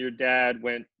you when your dad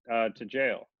went to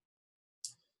jail?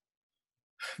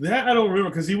 That I don't remember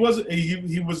because he wasn't.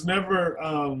 He was never.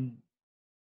 I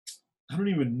don't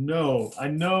even know. I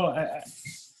know. I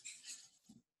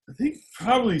think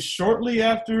probably shortly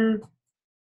after.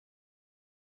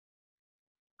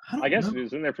 I guess know. he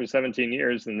was in there for 17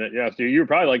 years, and so you were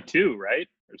probably like 2, right,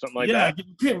 or something like Yeah,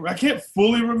 that. I can't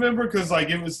fully remember because like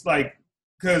it was like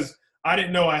because I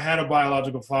didn't know I had a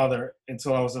biological father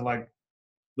until I was in like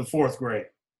the 4th grade.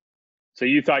 So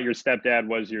you thought your stepdad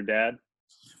was your dad?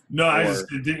 No, I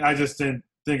just didn't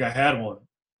think I had one.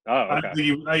 Oh, I okay.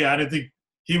 didn't think I didn't think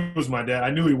he was my dad.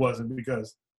 I knew he wasn't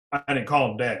because I didn't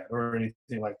call him dad or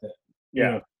anything like that.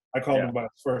 Yeah. I called him by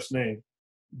his first name.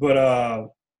 But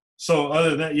so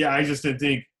other than that, yeah, I just didn't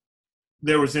think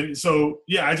there was any. So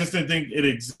yeah, I just didn't think it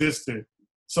existed.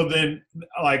 So then,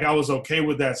 like, I was okay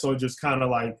with that. So it just kind of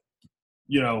like,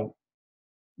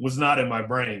 was not in my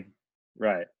brain.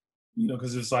 Right.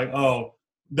 Because it's like,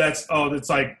 it's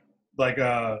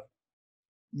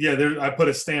yeah, I put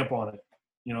a stamp on it.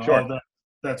 Sure.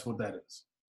 That's what that is.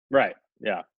 Right.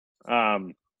 Yeah.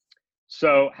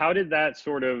 So how did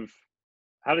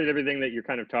everything that you're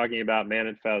kind of talking about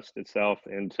manifest itself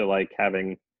into like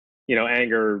having,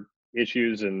 anger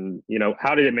issues, and,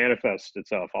 how did it manifest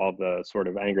itself, all the sort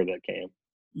of anger that came?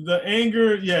 The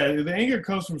anger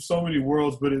comes from so many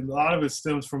worlds, but a lot of it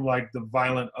stems from like the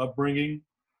violent upbringing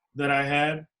that I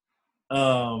had,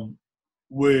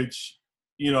 which,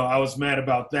 I was mad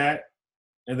about that.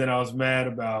 And then I was mad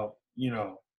about,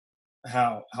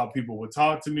 how people would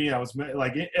talk to me. I was mad,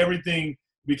 like everything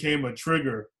became a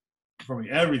trigger for me.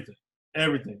 Everything.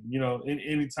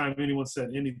 Anytime anyone said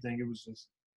anything, it was just,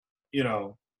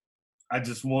 I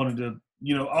just wanted to,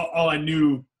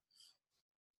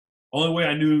 only way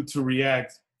I knew to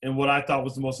react and what I thought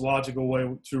was the most logical way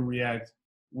to react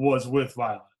was with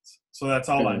violence. So that's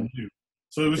all I knew.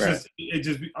 So it was Right.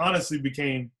 honestly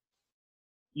became,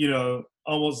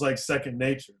 almost like second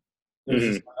nature. It was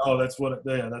just, that's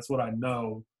what I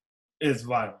know is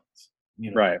violence.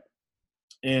 Right.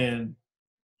 And,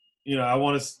 I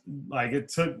want to, like, it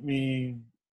took me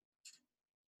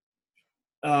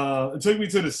to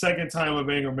the second time of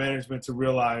anger management to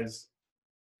realize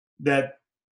that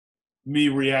me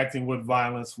reacting with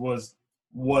violence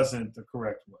wasn't the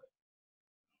correct way.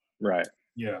 Right.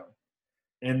 Yeah.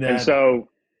 And so,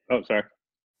 sorry.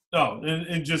 No,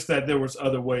 and just that there was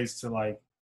other ways to like,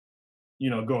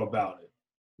 go about it.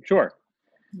 Sure.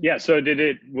 Yeah. So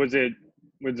was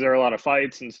there a lot of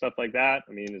fights and stuff like that?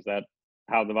 I mean,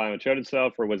 how the violence showed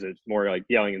itself, or was it more like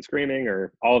yelling and screaming,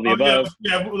 or all of the Oh above?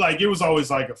 yeah, like it was always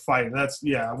like a fight. That's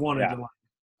I wanted Yeah. to like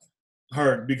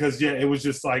hurt because it was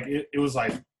just like it was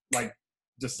like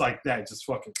just like that, just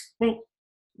fucking boom.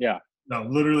 Yeah. No,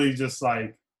 literally just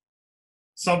like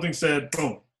something said,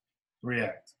 boom,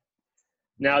 react.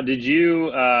 Now, did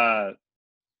you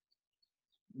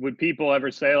would people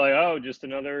ever say like, "Oh, just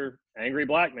another angry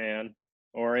black man,"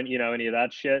 or any of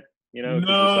that shit? Because just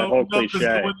that whole No, because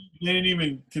cliche. they didn't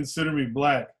even consider me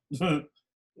black.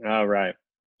 Oh, right.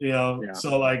 Yeah.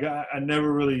 So like I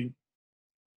never really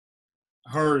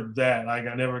heard that. Like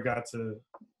I never got to,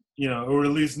 or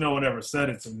at least no one ever said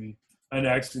it to me. And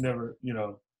actually never,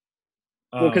 Well,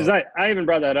 because uh, I even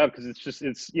brought that up because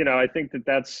I think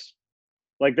that's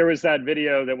like there was that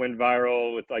video that went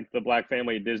viral with like the black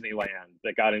family at Disneyland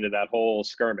that got into that whole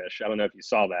skirmish. I don't know if you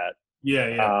saw that.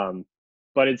 yeah.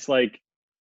 But it's like,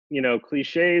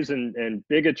 cliches and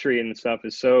bigotry and stuff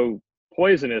is so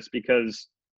poisonous because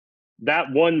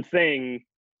that one thing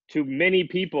to many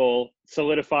people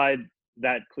solidified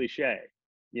that cliche,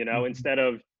 Mhm. instead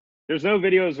of there's no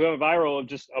videos going viral of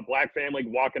just a black family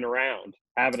walking around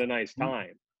having a nice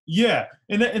time. Yeah,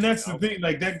 and that's the know? thing.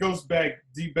 Like that goes back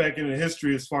deep back into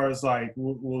history, as far as like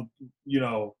we'll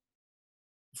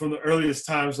from the earliest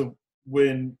times of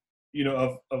when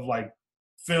of like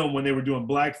film when they were doing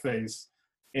blackface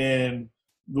and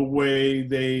the way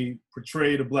they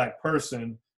portrayed a black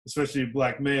person, especially a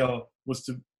black male,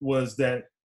 was that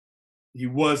he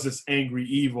was this angry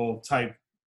evil type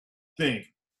thing.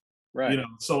 Right.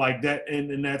 So like that,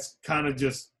 and that's kind of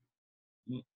just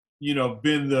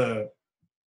been the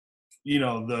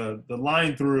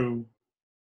line through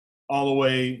all the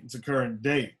way to current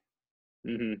date.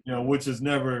 Mm-hmm. Which is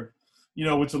never,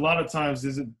 which a lot of times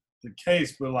isn't the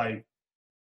case, but like,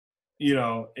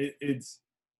 it's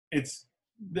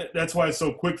that's why it's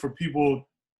so quick for people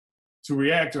to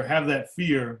react or have that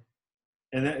fear,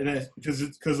 and that's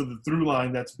because of the through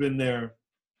line that's been there,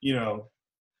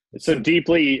 It's so since,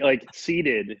 deeply like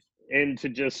seated into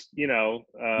just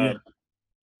yeah,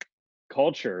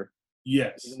 culture, even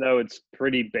yes, though it's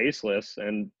pretty baseless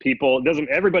and people it doesn't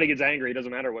everybody gets angry. It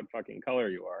doesn't matter what fucking color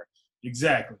you are.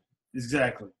 exactly,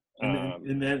 Um,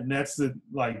 and that's the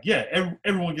like, yeah,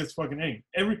 everyone gets fucking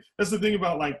angry. That's the thing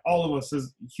about like all of us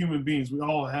as human beings. We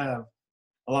all have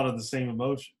a lot of the same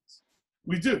emotions.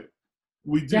 We do,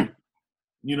 we yeah. do.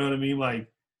 You know what I mean? Like,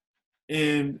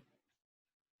 and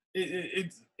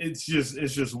it's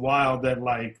just wild that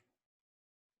like,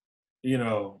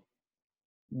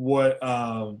 what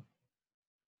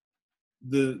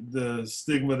the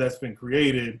stigma that's been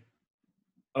created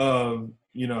of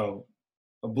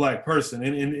a black person,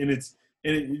 and it's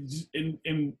and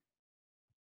it,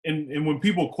 and when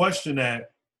people question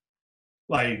that,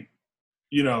 like,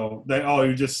 that, oh,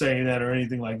 you're just saying that or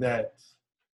anything like that,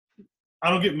 I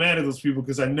don't get mad at those people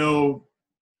because I know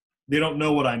they don't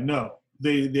know what I know.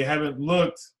 They haven't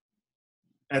looked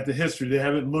at the history. They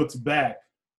haven't looked back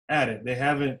at it. They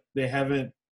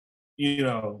haven't you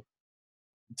know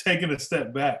taken a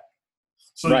step back.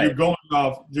 So Right. they're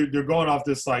going off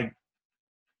this like,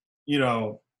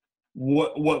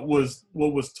 what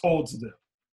was told to them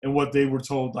and what they were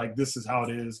told, like, this is how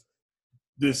it is,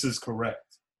 this is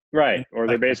correct. Right. And Or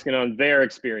they're like, basing it on their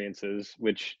experiences,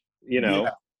 which, yeah,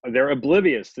 they're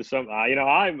oblivious to some,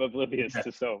 I'm oblivious yeah,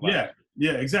 to so much.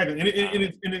 yeah, exactly.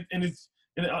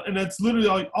 And that's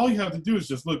literally all you have to do is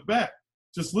just look back.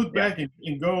 Just look Yeah. back and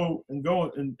go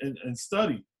and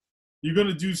study. You're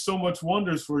gonna do so much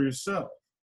wonders for yourself.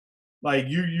 Like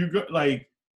you go like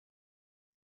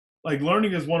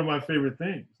learning is one of my favorite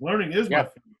things. Yeah.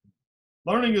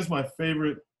 Learning is my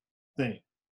favorite thing.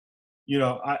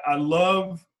 I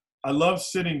love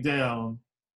sitting down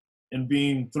and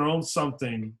being thrown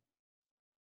something.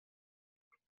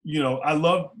 I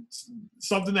love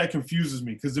something that confuses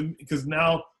me because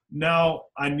now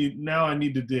I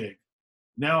need to dig.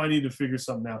 Now I need to figure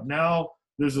something out. Now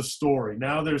there's a story.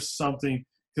 Now there's something,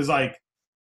 because like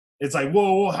it's like,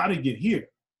 whoa, how did it get here?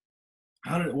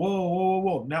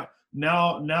 Whoa.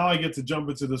 Now I get to jump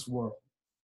into this world.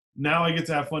 Now I get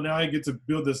to have fun. Now I get to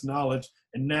build this knowledge.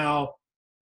 And now,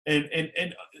 and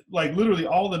like literally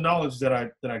all the knowledge that I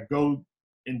go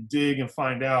and dig and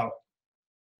find out,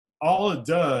 all it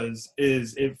does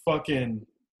is it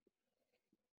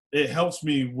helps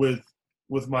me with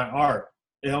my art.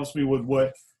 It helps me with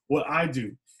what I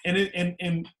do.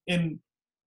 And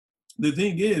the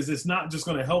thing is, it's not just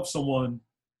going to help someone,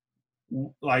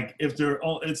 like if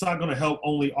it's not going to help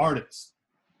only artists.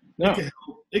 No.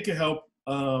 It can help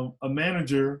a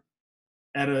manager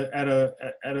at a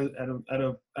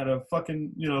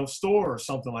fucking store or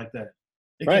something like that.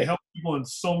 It can Right. help people in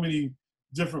so many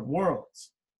different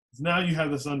worlds. Now you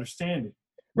have this understanding.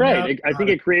 Now, Right. I think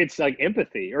it creates like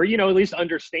empathy or, at least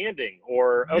understanding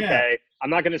or, yeah, okay, I'm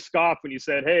not going to scoff when you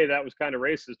said, hey, that was kind of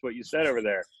racist what you said over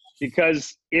there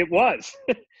because it was.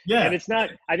 And yeah, it's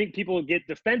not, I think people get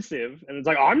defensive and it's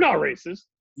like, oh, I'm not racist.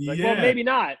 Like, well, yeah, maybe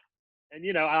not.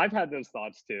 And, I've had those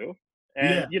thoughts too.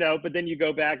 yeah, And, but then you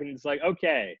go back and it's like,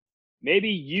 okay, maybe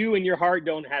you in your heart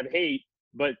don't have hate,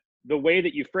 but the way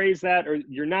that you phrase that, or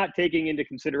you're not taking into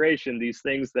consideration these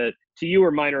things that to you are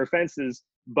minor offenses,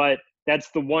 but that's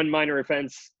the one minor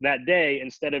offense that day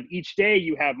instead of each day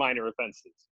you have minor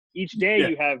offenses. Each day yeah,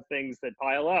 you have things that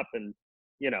pile up. And,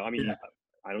 I mean, yeah,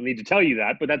 I don't need to tell you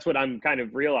that, but that's what I'm kind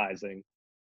of realizing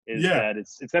is yeah, that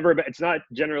it's never about, it's not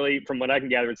generally from what I can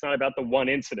gather, it's not about the one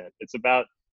incident. It's about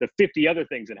the 50 other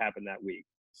things that happened that week,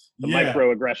 the yeah.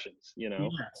 microaggressions.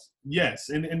 Yes.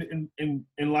 And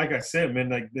like I said, man,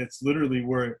 like that's literally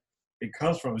where it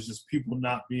comes from. It's just people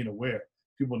not being aware,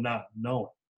 people not knowing.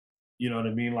 You know what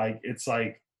I mean? Like it's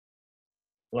like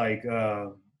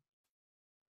and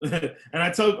I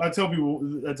tell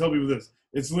people this.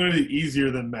 It's literally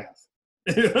easier than math.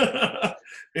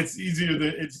 It's easier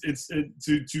than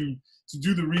to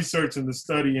do the research and the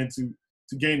study and to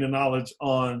gain the knowledge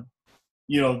on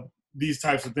these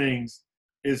types of things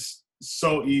is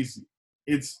so easy.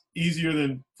 It's easier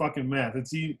than fucking math.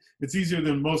 It's easier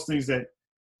than most things that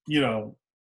you know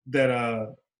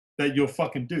that that you'll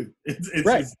fucking do.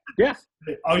 Right. Yeah.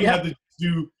 All you Yeah. have to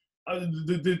do.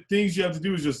 The things you have to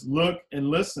do is just look and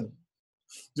listen.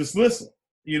 Just listen.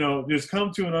 Just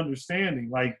come to an understanding.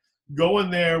 Like go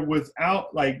in there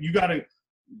without like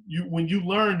when you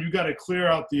learn, you gotta clear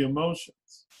out the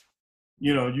emotions.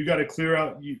 You got to clear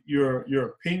out your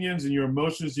opinions and your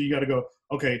emotions. So you got to go,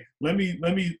 okay, let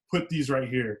me put these right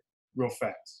here real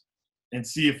fast and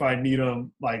see if I need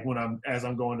them like as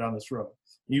I'm going down this road.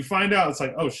 And you find out it's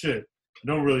like, oh shit, I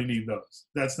don't really need those.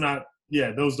 That's not,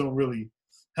 those don't really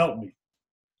help me.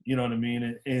 You know what I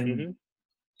mean? And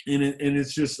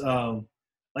it's just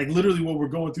like literally what we're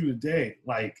going through today.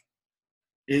 Like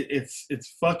it's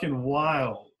fucking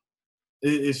wild.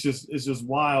 It's just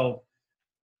wild.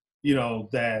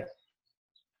 That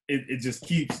it just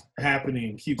keeps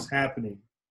happening.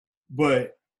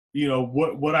 But,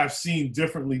 what I've seen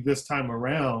differently this time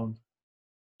around,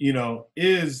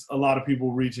 is a lot of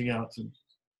people reaching out to me.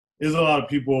 Is a lot of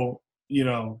people,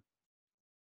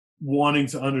 wanting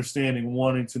to understand and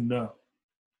wanting to know.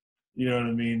 You know what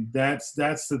I mean? That's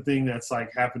the thing that's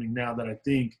like happening now that I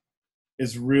think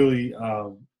is really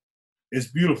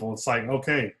it's beautiful. It's like,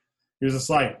 okay, here's a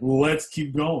slide. Let's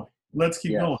keep going. Let's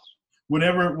keep Yes. going.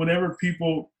 Whenever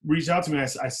people reach out to me, I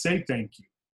say thank you.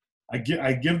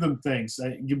 I give them thanks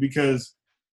because,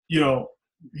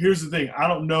 here's the thing. I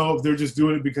don't know if they're just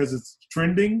doing it because it's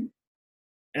trending,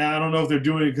 and I don't know if they're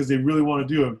doing it because they really want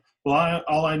to do it. Well,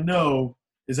 all I know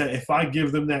is that if I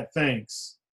give them that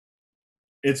thanks,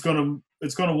 it's gonna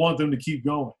want them to keep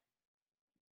going.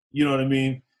 You know what I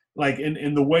mean? Like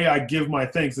in the way I give my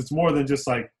thanks, it's more than just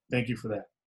like thank you for that.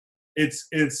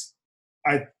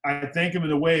 I thank them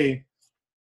in a way,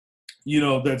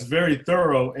 that's very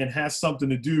thorough and has something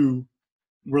to do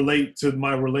relate to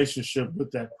my relationship with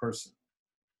that person.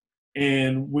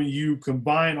 And when you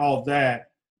combine all that,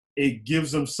 it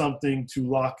gives them something to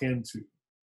lock into.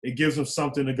 It gives them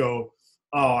something to go,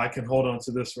 oh, I can hold on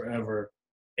to this forever.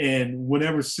 And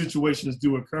whenever situations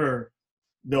do occur,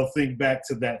 they'll think back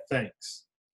to that thanks,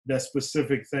 that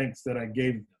specific thanks that I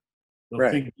gave them.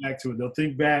 They'll think back to it. They'll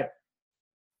think back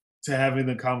to having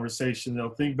the conversation.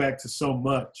 They'll think back to so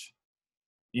much,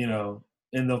 and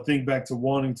they'll think back to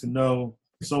wanting to know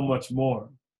so much more,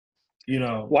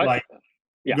 What? like,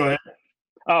 Yeah. Go ahead.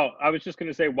 Oh, I was just going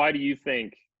to say, why do you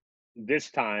think this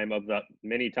time of the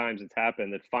many times it's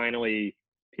happened that finally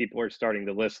people are starting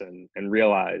to listen and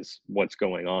realize what's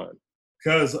going on?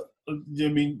 Because,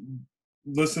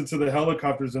 listen to the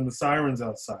helicopters and the sirens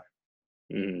outside.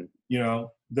 Mm-hmm.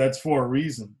 That's for a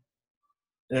reason.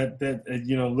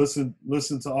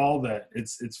 Listen to all that.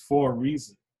 It's for a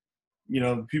reason.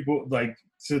 People like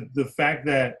to the fact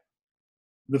that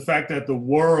the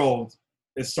world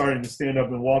is starting to stand up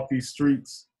and walk these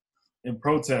streets and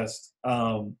protest.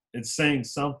 It's saying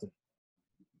something.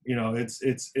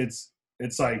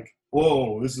 It's like,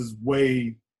 whoa, this is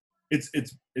way. It's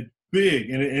big,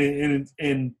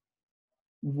 and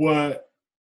what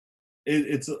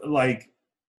it's like.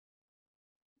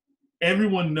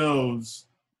 Everyone knows,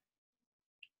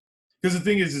 because the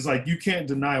thing is like you can't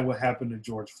deny what happened to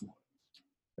George Floyd.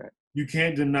 Right. You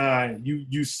can't deny.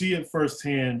 You see it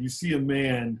firsthand. You see a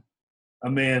man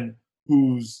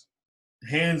whose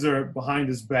hands are behind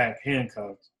his back,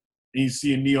 handcuffed, and you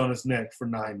see a knee on his neck for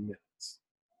 9 minutes.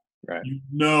 Right. You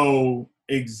know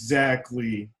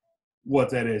exactly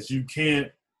what that is. You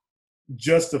can't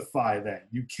justify that.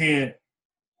 You can't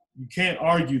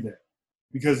argue that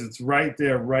because it's right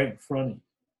there, right in front of you.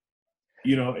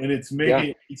 You know, and it's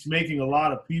making a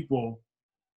lot of people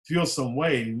feel some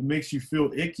way. It makes you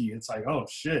feel icky. It's like, oh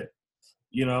shit,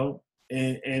 you know,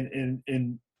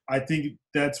 and I think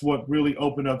that's what really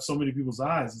opened up so many people's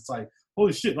eyes. It's like,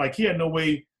 holy shit, like he had no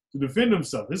way to defend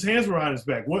himself. His hands were behind his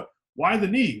back. What? Why the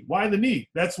knee? Why the knee?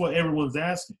 That's what everyone's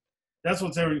asking. That's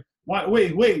what's why?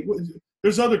 Wait.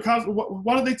 There's other cops.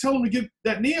 Why did they tell him to get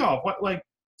that knee off? What, like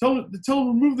tell him to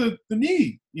remove the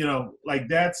knee? You know, like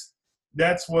that's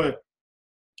what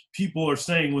people are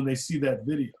saying when they see that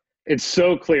video. It's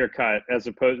so clear cut as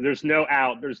opposed. There's no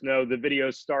out. There's no. The video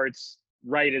starts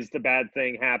right as the bad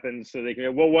thing happens, so they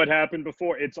can. Well, what happened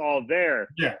before? It's all there.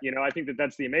 Yeah. You know, I think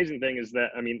that's the amazing thing is that.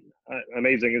 I mean,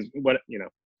 amazing is what you know,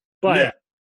 but. Yeah.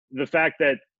 The fact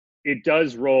that it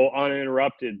does roll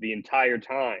uninterrupted the entire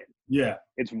time. Yeah.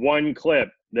 It's one clip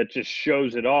that just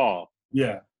shows it all.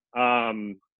 Yeah.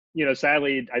 You know,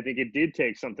 sadly, I think it did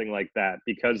take something like that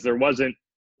because there wasn't,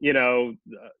 I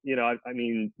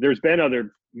mean, there's been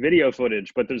other video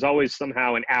footage, but there's always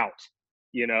somehow an out.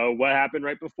 You know, what happened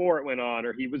right before it went on,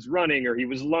 or he was running, or he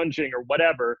was lunging, or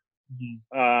whatever.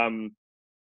 Mm-hmm.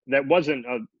 That wasn't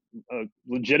a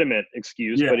legitimate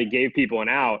excuse, but it gave people an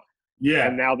out. Yeah.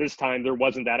 And now this time there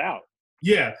wasn't that out.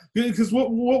 Yeah, because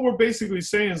what we're basically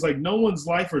saying is like no one's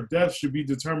life or death should be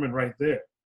determined right there.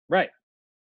 Right.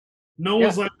 No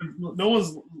one's life, no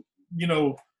one's, you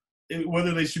know,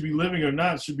 whether they should be living or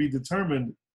not should be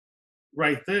determined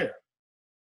right there.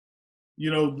 You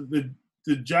know, the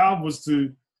job was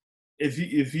to, if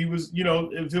he was, you know,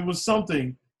 if it was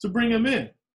something to bring him in.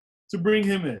 Right. To bring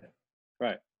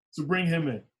him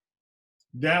in.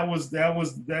 That was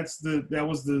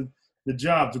the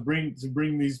job to bring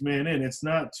these men in. It's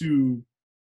not to,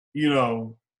 you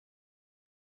know,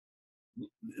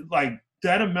 like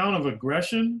that amount of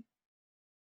aggression.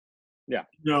 Yeah.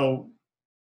 You know,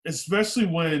 especially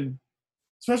when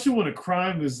a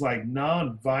crime is like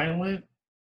non-violent,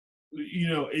 you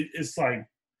know, it's like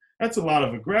that's a lot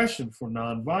of aggression for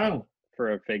non-violent.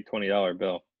 For a fake $20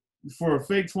 bill. For a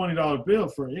fake $20 bill,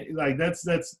 for like that's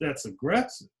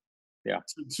aggressive. Yeah.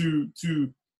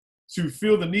 To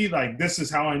feel the need, like, this is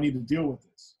how I need to deal with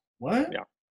this. What? Yeah.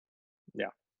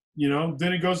 You know,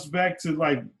 then it goes back to,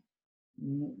 like,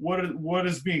 what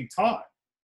is being taught?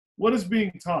 What is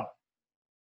being taught?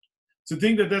 To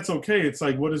think that that's okay, it's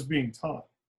like, what is being taught?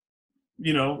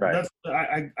 You know, right. That's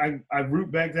I root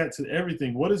back that to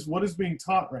everything. What is being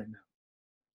taught right now?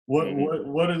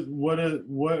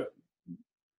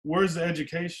 Where's the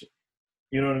education?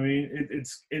 You know what I mean?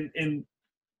 It's in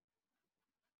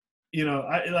you know,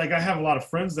 I have a lot of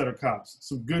friends that are cops,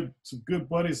 some good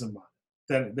buddies of mine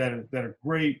that are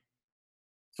great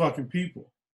fucking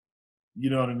people. You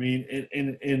know what I mean?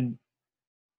 And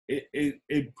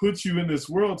it puts you in this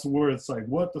world to where it's like,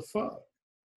 what the fuck?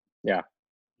 Yeah.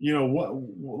 You know what?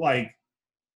 Like,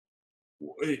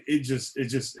 it just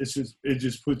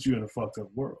puts you in a fucked up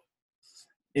world,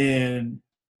 and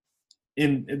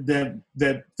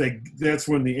that's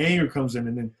when the anger comes in,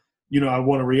 and then, you know, I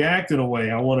want to react in a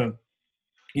way. I want to,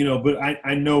 you know, but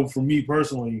I know for me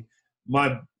personally,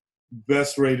 my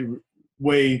best way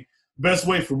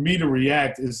for me to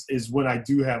react is when I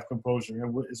do have composure,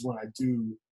 and is when I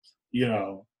do, you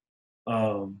know,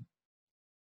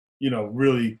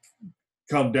 really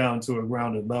come down to a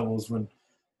grounded levels when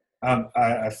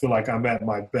I feel like I'm at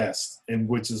my best, and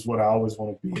which is what I always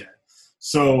want to be at.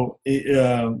 So,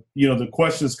 you know, the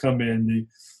questions come in,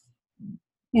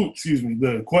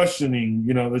 the questioning,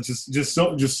 you know, it's just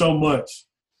so much,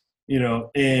 you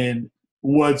know. And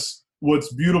what's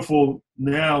beautiful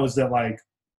now is that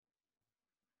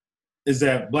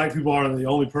Black people aren't the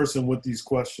only person with these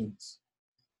questions.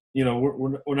 You know,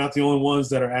 we're not the only ones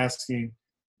that are asking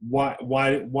why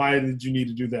did you need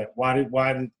to do that? Why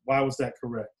was that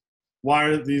correct? Why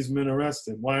are these men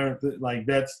arrested? Why aren't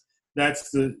that's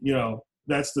the, you know,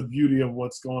 that's the beauty of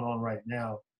what's going on right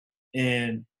now.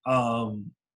 And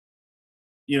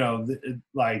you know,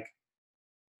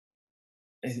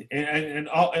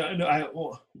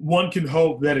 one can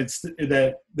hope that it's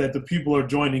that the people are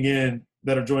joining in,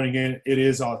 it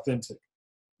is authentic,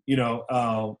 you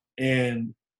know.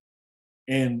 And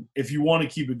if you want to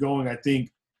keep it going, I think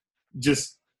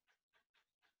just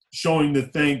showing the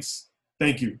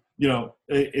thank you, you know,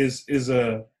 is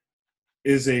a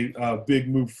big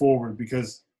move forward,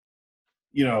 because,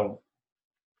 you know,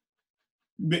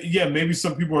 yeah, maybe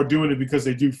some people are doing it because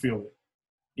they do feel it,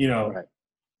 you know. Right.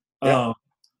 Yeah.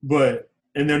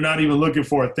 and they're not even looking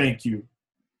for a thank you.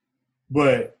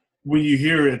 But when you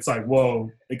hear it, it's like,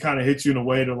 whoa, it kind of hits you in a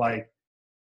way to like,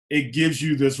 it gives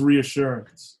you this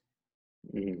reassurance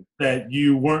that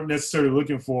you weren't necessarily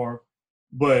looking for,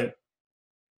 but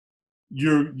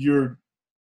the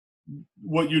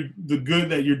good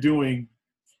that you're doing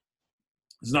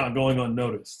is not going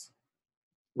unnoticed.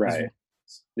 Right.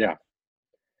 Yeah.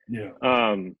 Yeah.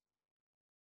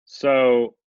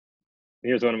 So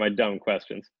here's one of my dumb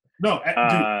questions. No, dude,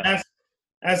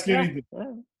 ask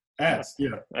anything. Ask.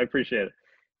 Yeah. I appreciate it.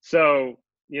 So,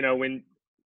 when,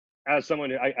 as someone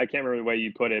who, I can't remember the way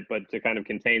you put it, but to kind of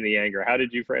contain the anger, how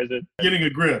did you phrase it? Getting a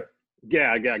grip.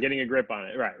 Yeah, getting a grip on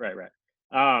it. Right.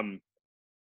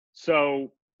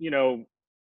 So,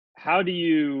 how do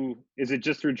you, is it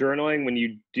just through journaling when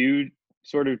you do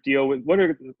sort of deal with, what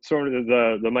are sort of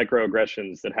the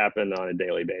microaggressions that happen on a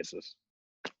daily basis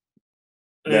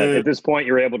that at this point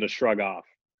you're able to shrug off?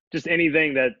 Just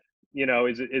anything that,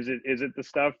 is it the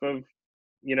stuff of,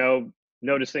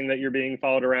 noticing that you're being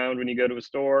followed around when you go to a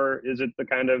store? Is it the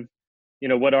kind of,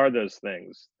 what are those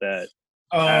things that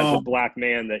as a black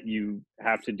man that you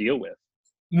have to deal with?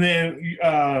 Man,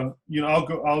 I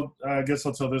guess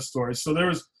I'll tell this story. So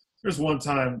there's one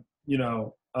time,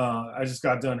 I just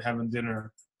got done having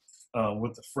dinner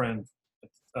with a friend.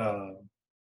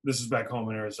 This is back home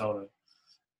in Arizona.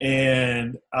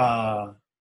 And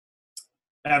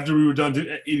after we were done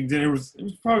eating dinner, it was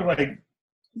probably like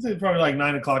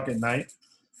 9 o'clock at night.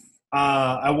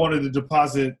 I wanted to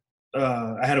deposit.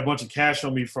 I had a bunch of cash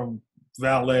on me from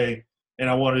valet, and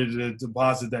I wanted to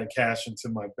deposit that cash into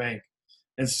my bank.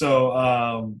 And so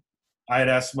I had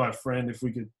asked my friend if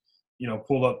we could,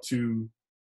 pull up to,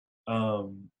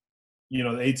 the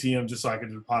ATM just so I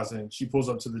could deposit. And she pulls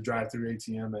up to the drive-through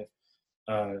ATM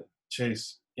at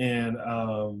Chase. And,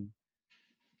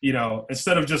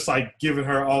 instead of just like giving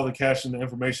her all the cash and the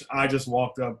information, I just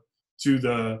walked up to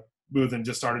the booth and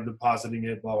just started depositing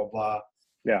it, blah, blah, blah.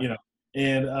 Yeah.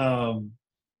 And,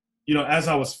 as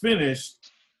I was finished,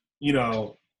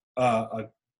 a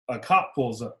cop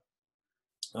pulls up.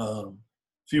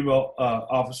 Female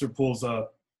officer pulls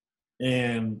up,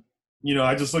 and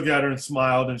I just looked at her and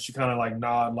smiled, and she kind of like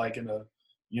nod, like in a,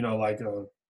 like a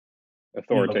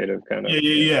authoritative kind of.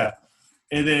 Yeah.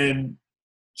 And then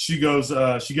she goes,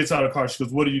 she gets out of the car. She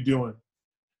goes, "What are you doing?"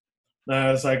 And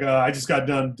I was like, "I just got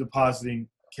done depositing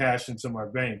cash into my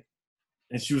bank."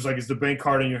 And she was like, "Is the bank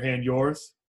card in your hand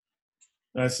yours?"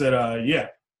 And I said, "Yeah,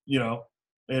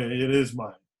 it is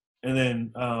mine." And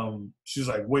then she was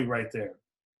like, "Wait right there."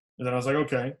 And then I was like,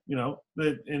 okay,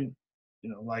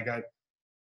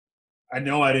 I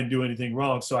know I didn't do anything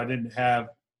wrong, so I didn't have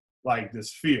like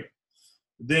this fear.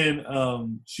 Then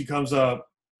she comes up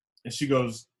and she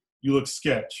goes, "You look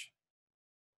sketch.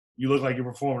 You look like you're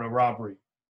performing a robbery."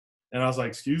 And I was like,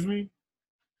 "Excuse me?"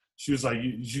 She was like,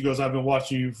 she goes, "I've been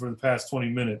watching you for the past 20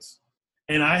 minutes.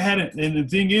 And I hadn't, and the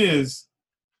thing is,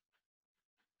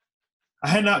 I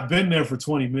had not been there for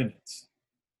 20 minutes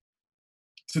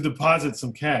to deposit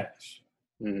some cash.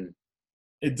 Mm-hmm.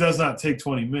 It does not take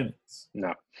 20 minutes.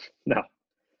 No.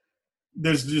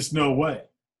 There's just no way.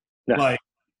 No. Like,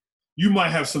 you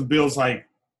might have some bills like,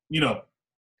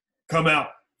 come out,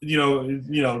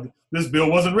 this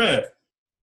bill wasn't read.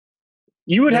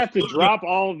 You would have to drop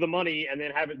all of the money and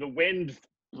then have the wind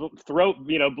blow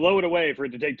it away for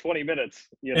it to take 20 minutes.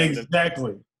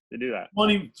 Exactly. To do that.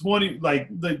 20, like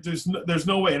there's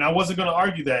no way. And I wasn't going to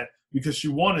argue that because she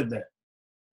wanted that.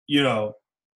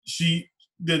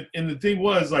 And the thing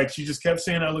was, like, she just kept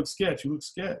saying, "I look sketch. You look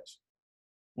sketch.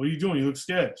 What are you doing? You look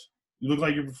sketch. You look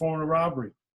like you're performing a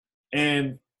robbery."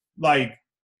 And like,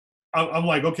 I'm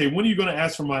like, okay, when are you going to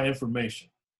ask for my information?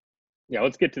 Yeah,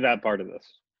 let's get to that part of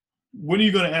this. When are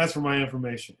you going to ask for my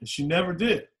information? And she never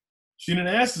did. She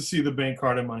didn't ask to see the bank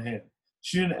card in my hand.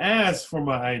 She didn't ask for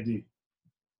my ID.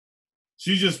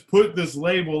 She just put this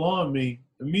label on me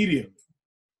immediately.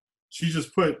 She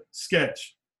just put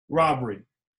sketch, robbery.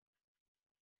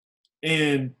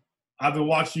 And I've been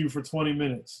watching you for 20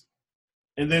 minutes.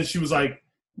 And then she was like,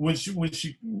 when she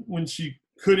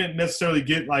couldn't necessarily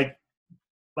get like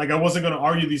I wasn't going to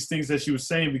argue these things that she was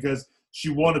saying because she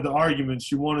wanted the argument.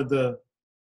 She wanted the,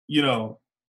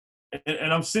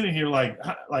 and I'm sitting here like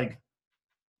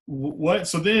what?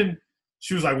 So then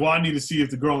she was like, "Well, I need to see if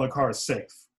the girl in the car is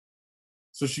safe."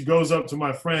 So she goes up to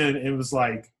my friend and was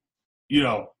like,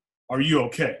 "Are you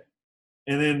okay?"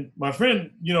 And then my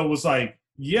friend, was like,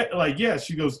 yeah.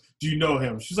 She goes, "Do you know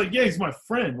him?" She's like, "Yeah, he's my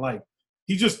friend. Like,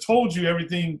 he just told you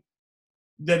everything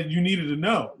that you needed to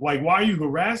know. Like, why are you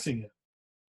harassing him?"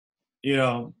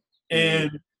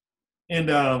 And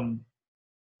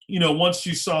once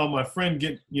she saw my friend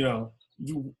get,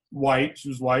 white, she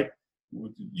was white,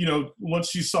 once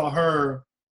she saw her,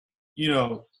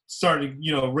 start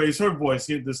to, raise her voice,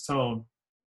 get this tone,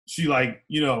 she like,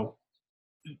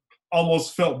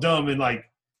 almost felt dumb and like,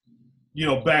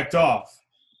 backed off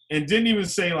and didn't even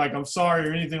say like, I'm sorry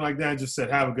or anything like that. Just said,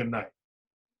 have a good night.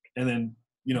 And then,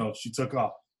 she took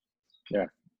off. Yeah.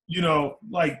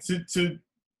 Like to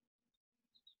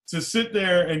sit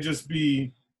there and just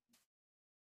be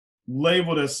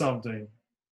labeled as something.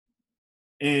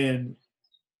 And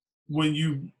when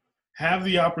you have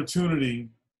the opportunity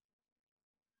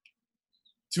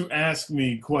to ask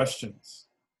me questions,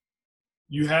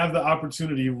 you have the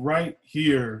opportunity right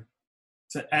here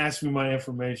to ask me my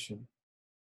information,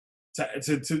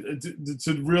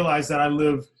 to realize that I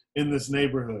live in this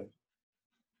neighborhood,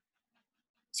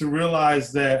 to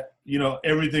realize that,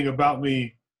 everything about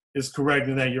me is correct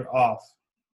and that you're off.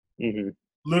 Mm-hmm.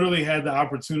 Literally had the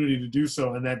opportunity to do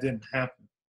so, and that didn't happen.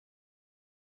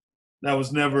 That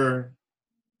was never,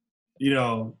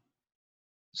 So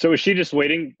was she just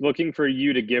looking for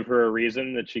you to give her a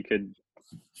reason that she could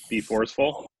be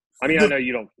forceful? I mean, I know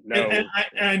you don't know. And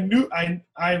I knew, I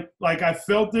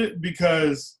felt it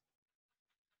because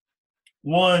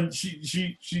one,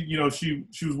 she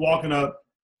was walking up,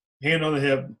 hand on the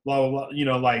hip, blah, blah,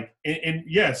 blah, and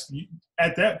yes,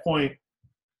 at that point,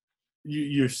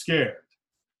 you're scared.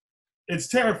 It's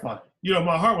terrifying.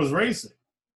 My heart was racing.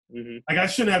 Mm-hmm. Like I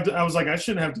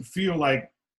shouldn't have to feel like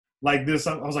this.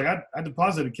 I was like, I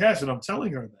deposited cash and I'm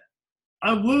telling her that.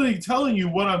 I'm literally telling you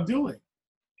what I'm doing.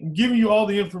 I'm giving you all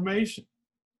the information.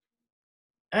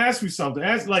 Ask me something.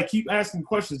 Keep asking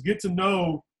questions. Get to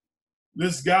know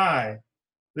this guy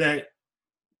that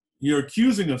you're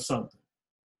accusing of something.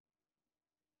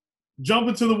 Jump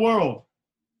into the world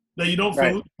that you don't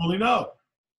fully know.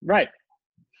 Right.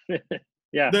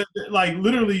 Yeah.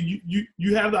 Literally,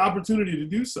 you have the opportunity to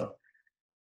do so.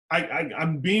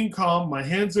 I'm being calm. My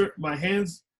hands are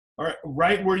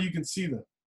right where you can see them.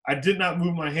 I did not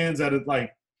move my hands at it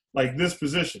like this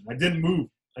position. I didn't move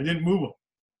them.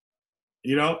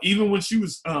 Even when she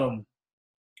was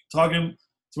talking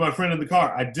to my friend in the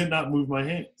car, I did not move my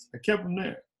hands. I kept them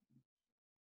there.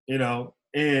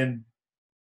 And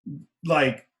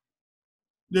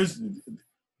there's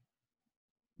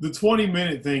the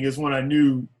 20-minute thing is when I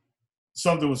knew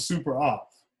something was super off.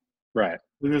 Right.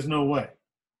 There's no way.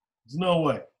 There's no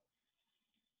way.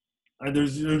 There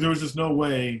was just no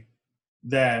way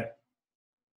that,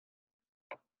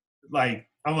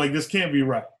 I'm like, this can't be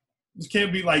right. This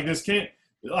can't be this can't,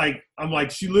 I'm like,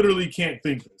 she literally can't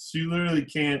think this. She literally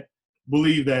can't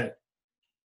believe that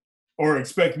or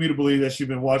expect me to believe that she'd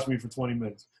been watching me for 20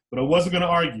 minutes. But I wasn't going to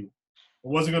argue. I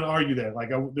wasn't going to argue that.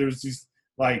 There's these,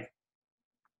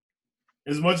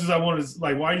 as much as I wanted to,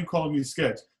 why are you calling me a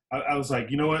sketch? I was like,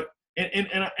 you know what?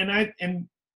 And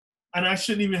I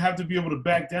shouldn't even have to be able to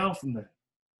back down from that.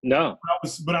 No.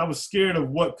 But I was scared of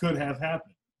what could have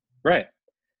happened. Right.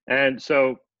 And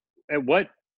so at what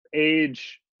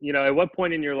age, at what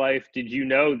point in your life did you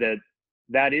know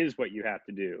that is what you have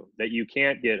to do, that you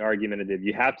can't get argumentative?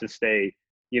 You have to stay,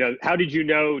 how did you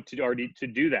know to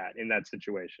do that in that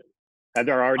situation? Had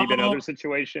there already been other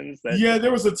situations that? Yeah,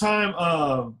 there was a time.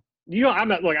 I'm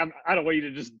not I don't want you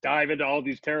to just dive into all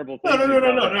these terrible things. No.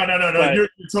 But, you're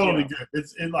totally good.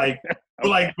 It's okay.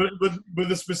 but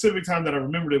the specific time that I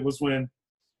remembered it was when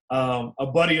a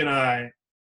buddy and I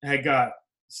had got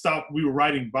stopped. We were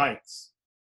riding bikes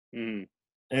and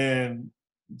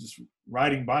just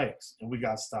riding bikes, and we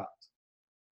got stopped.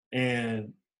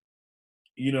 And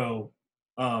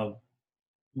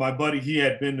my buddy, he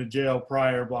had been to jail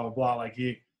prior, blah blah blah.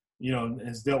 He,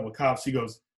 has dealt with cops. He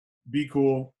goes, "Be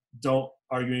cool. Don't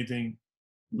argue anything.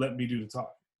 Let me do the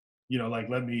talk.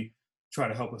 Let me try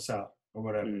to help us out or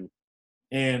whatever."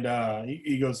 And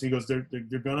he goes, they're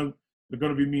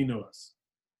gonna be mean to us,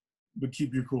 but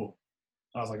keep your cool.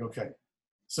 I was like, okay.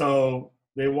 So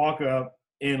they walk up,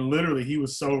 and literally, he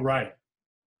was so right.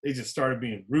 They just started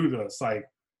being rude to us,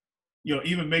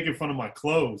 even making fun of my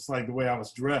clothes, the way I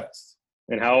was dressed.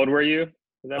 And how old were you at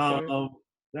that point?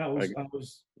 I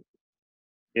was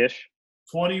ish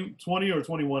 20 or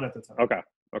 21 at the time. Okay.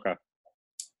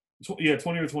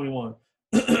 20 or 21.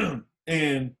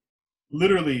 And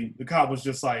literally the cop was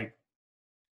just like,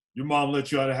 "Your mom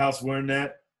let you out of the house wearing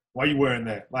that? Why are you wearing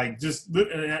that?"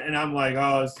 And I'm like,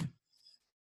 "Oh, it's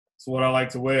what I like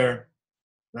to wear.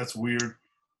 That's weird.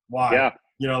 Why?" Yeah.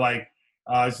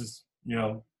 It's just,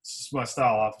 it's just my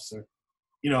style, officer.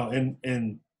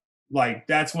 And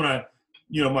that's when I,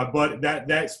 my buddy,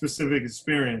 that specific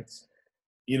experience,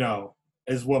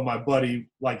 is what my buddy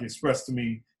expressed to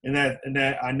me And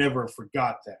that I never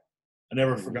forgot that. I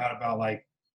never forgot about like,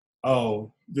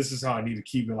 oh, this is how I need to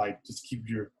keep it. Like,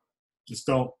 just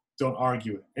don't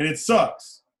argue it. And it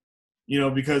sucks,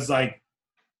 because like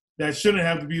that shouldn't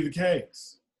have to be the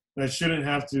case. That shouldn't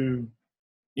have to,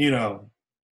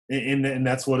 and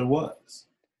that's what it was.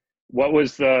 What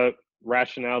was the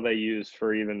rationale they used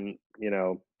for even,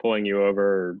 pulling you over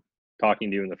or talking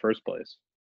to you in the first place?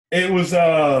 It was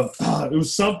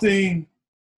something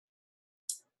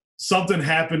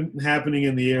happening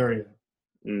in the area.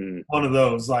 One of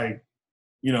those, like,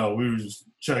 we were just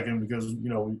checking because,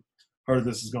 we heard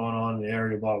this is going on in the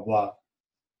area, blah, blah,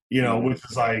 blah. Which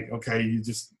is like, okay, you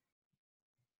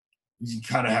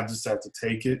kind of have to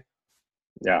take it.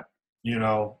 Yeah.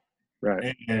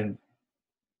 Right. And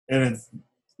it's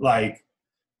like,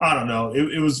 I don't know.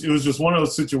 It was just one of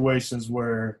those situations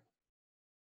where,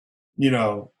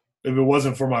 if it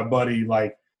wasn't for my buddy,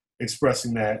 like,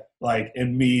 expressing that, like,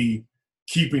 and me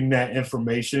keeping that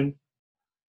information,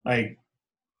 like,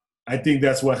 I think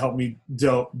that's what helped me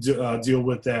deal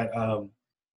with that,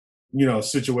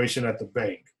 situation at the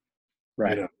bank.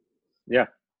 Right. Yeah.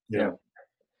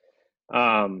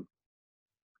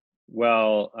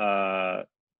 Well,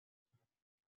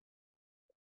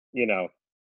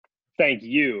 thank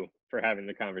you for having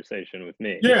the conversation with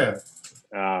me. Yeah.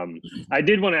 I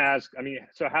did want to ask,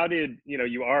 so how did,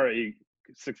 you are a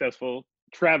successful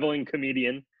traveling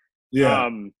comedian. Yeah.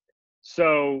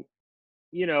 So,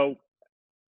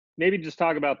 maybe just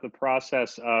talk about the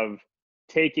process of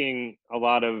taking a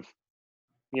lot of,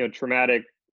 traumatic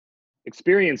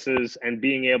experiences and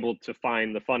being able to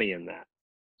find the funny in that.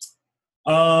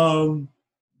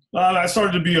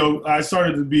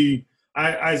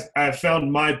 I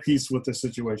found my peace with the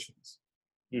situations.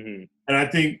 And I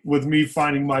think with me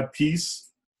finding my peace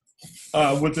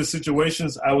with the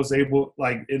situations, I was able,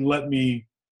 like, it let me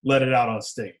let it out on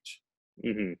stage.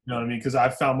 You know what I mean? Because I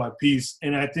found my peace.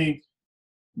 And I think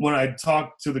when I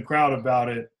talk to the crowd about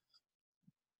it,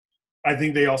 I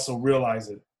think they also realize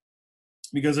it,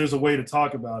 because there's a way to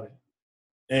talk about it,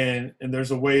 and there's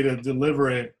a way to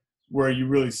deliver it where you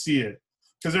really see it.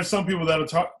 Because there's some people that will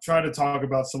try to talk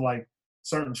about some, like,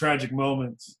 certain tragic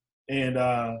moments, and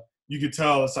you could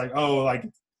tell it's like, oh, like,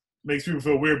 it makes people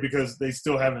feel weird because they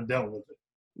still haven't dealt with it.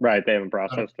 Right, they haven't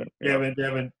processed it. They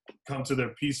haven't come to their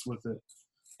peace with it.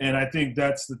 And I think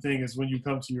that's the thing, is when you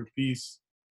come to your peace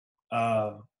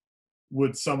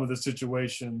with some of the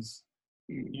situations,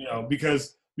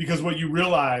 because what you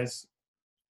realize,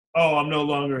 oh, I'm no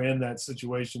longer in that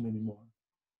situation anymore.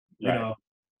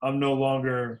 I'm no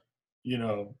longer,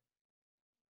 in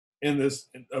this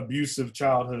abusive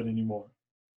childhood anymore.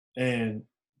 And,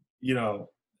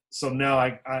 so now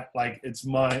I like, it's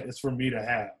for me to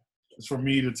have. It's for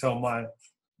me to tell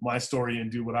my story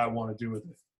and do what I want to do with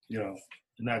it,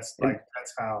 and that's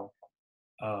how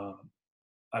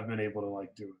I've been able to,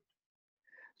 like, do it.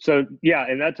 So yeah,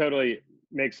 and that totally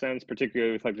makes sense,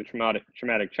 particularly with, like, the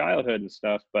traumatic childhood and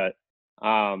stuff. But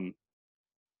how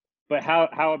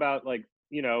about, like,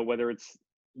 whether it's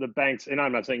the banks, and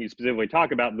I'm not saying you specifically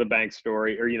talk about the bank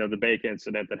story or, the bank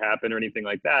incident that happened or anything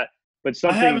like that, but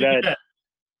something that yet.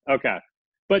 Okay,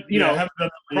 but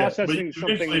processing yet, but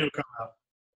something. It'll come out.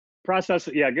 Process,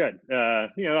 yeah, good.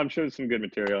 I'm sure there's some good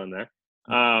material in there.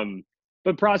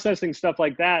 But processing stuff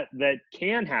like that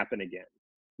can happen again,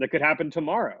 that could happen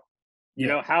tomorrow.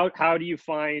 How do you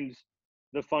find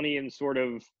the funny in sort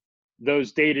of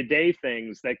those day-to-day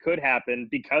things that could happen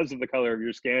because of the color of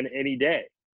your skin any day?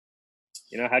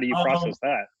 How do you process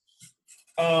that?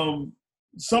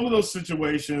 Some of those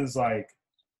situations, like,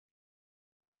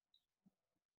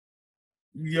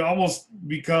 you almost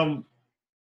become,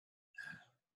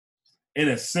 in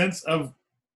a sense of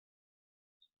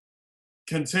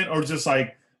content, or just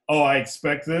like, oh, I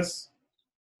expect this.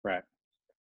 Right.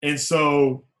 And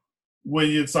so when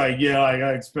it's like, yeah, like,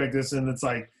 I expect this, and it's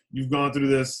like, you've gone through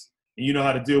this and you know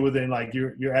how to deal with it, and, like,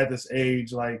 you're at this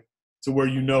age, like, to where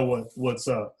what's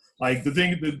up. Like, the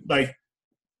thing that, like,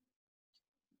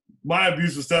 my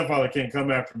abusive stepfather can't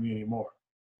come after me anymore.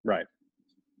 Right.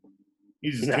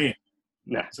 He just can't.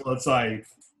 No. So it's like,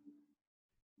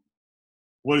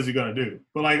 what is he gonna do?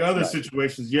 But, like, other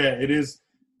situations, yeah, it is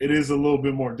a little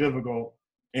bit more difficult.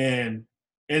 And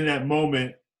in that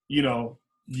moment, you're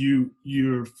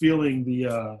feeling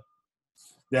the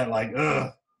that, like,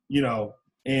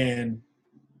 and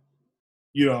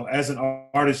as an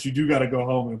artist, you do got to go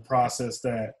home and process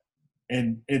that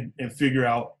and figure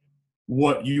out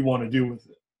what you want to do with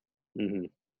it.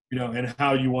 And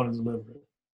how you want to deliver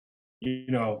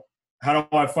it. How do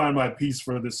I find my peace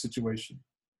for this situation?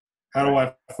 How do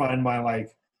I find my,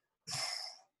 like,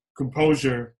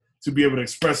 composure to be able to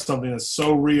express something that's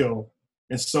so real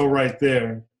and so right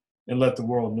there and let the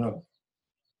world know.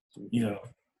 You know,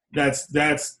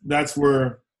 that's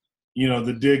where, you know,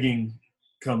 the digging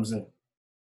comes in.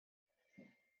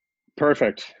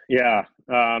 Perfect. Yeah.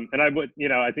 And I would, you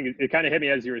know, I think it kind of hit me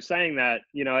as you were saying that.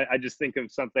 You know, I just think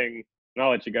of something, and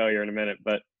I'll let you go here in a minute.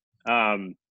 But,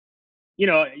 you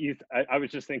know, I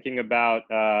was just thinking about,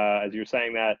 as you were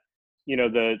saying that, you know,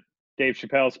 the Dave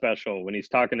Chappelle special when he's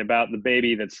talking about the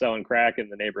baby that's selling crack in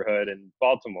the neighborhood in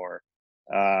Baltimore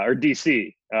or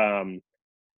DC. And,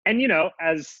 you know,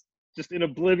 as just an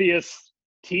oblivious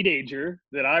teenager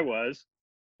that I was,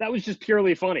 that was just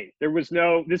purely funny. There was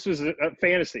no, this was a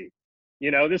fantasy.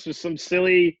 You know, this was some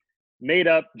silly made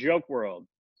up joke world,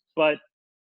 but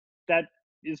that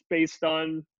is based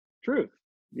on truth,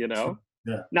 you know,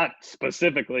 Yeah. not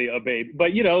specifically a baby,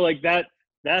 but you know, like that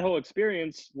whole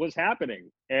experience was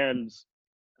happening. And,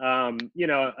 you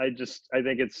know, I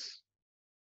think it's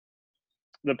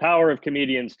the power of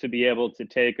comedians to be able to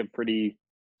take a pretty,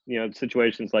 you know,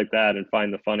 situations like that and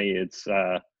find the funny. It's,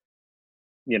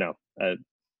 you know,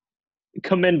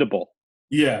 commendable.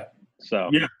 Yeah.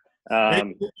 So, Yeah.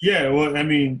 Yeah. Well, I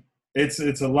mean, it's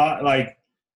a lot like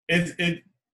it,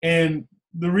 and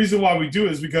the reason why we do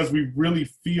it is because we really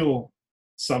feel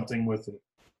something with it.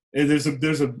 And there's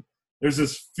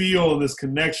this feel, this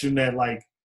connection that like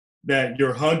that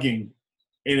you're hugging,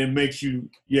 and it makes you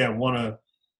want to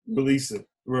release it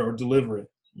or deliver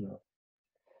it. You know.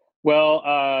 well,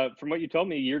 from what you told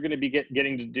me, you're going to be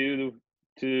getting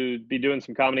to be doing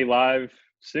some comedy live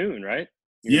soon, right?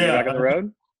 You're gonna be Yeah. back on the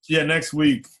road. Yeah. Next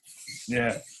week.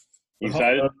 Yeah. You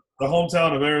excited? The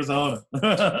hometown of Arizona.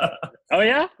 Oh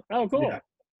yeah. Oh cool. Yeah.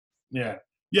 Yeah.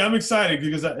 Yeah. I'm excited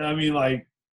because I mean, like,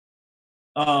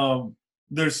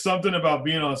 there's something about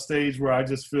being on stage where I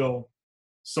just feel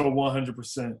so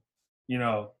 100%. You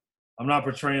know, I'm not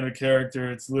portraying a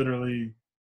character. It's literally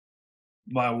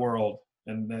my world.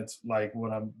 And that's like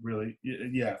what I'm really,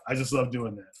 yeah, I just love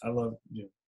doing that. I love, you know,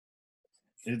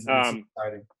 it's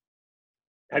exciting.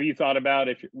 Have you thought about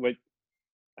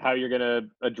how you're going to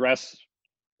address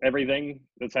everything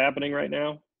that's happening right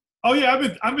now? Oh yeah,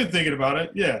 I've been thinking about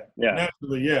it. Yeah. Yeah.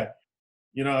 Naturally, yeah.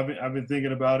 You know, I've been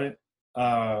thinking about it.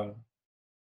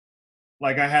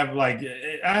 Like I have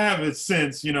it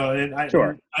since, you know, and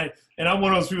Sure. I'm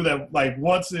one of those people that like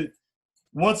once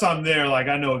I'm there, like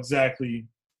I know exactly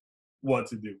what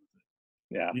to do.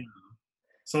 Yeah. You know?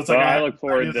 So it's well, like I look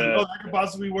forward to. oh, that could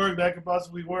possibly work. That could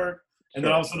possibly work. And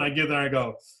then all of a sudden I get there and I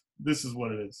go, this is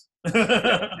what it is.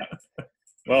 Yeah.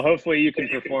 Well, hopefully you can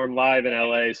perform live in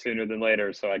LA sooner than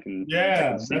later, so I can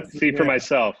see for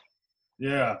myself.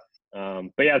 Yeah.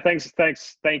 But yeah, thank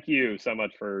you so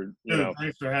much for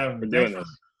thanks for having me. doing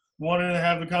this. Wanting to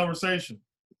have the conversation.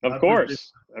 Of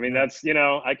course. I mean, that's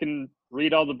I can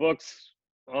read all the books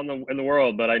in the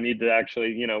world, but I need to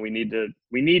actually, we need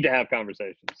to have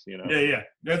conversations. Yeah.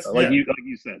 That's like you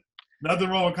said. Nothing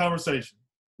wrong with conversation.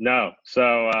 No.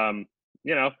 So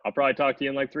I'll probably talk to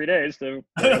you in like 3 days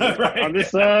on this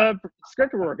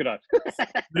script we're working on.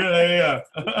 Yeah.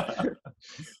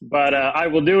 But I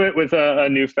will do it with a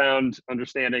newfound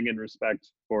understanding and respect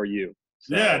for you.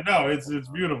 So, yeah, no, it's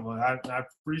beautiful. I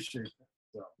appreciate that.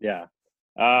 So. Yeah.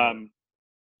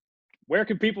 Where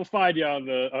can people find you on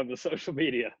the social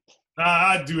media?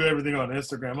 I do everything on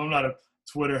Instagram. I'm not a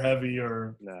Twitter heavy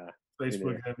or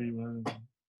Facebook heavy.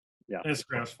 Yeah,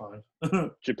 Instagram's fine.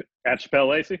 At Chappelle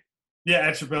Lacey? Yeah,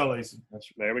 at Chappelle Lacey.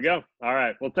 There we go. All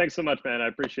right. Well, thanks so much, man. I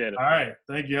appreciate it. All right.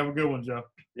 Thank you. Have a good one, Joe.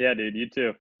 Yeah, dude. You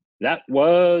too. That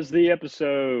was the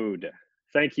episode.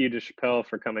 Thank you to Chappelle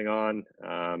for coming on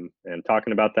and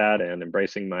talking about that and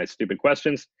embracing my stupid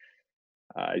questions.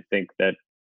 I think that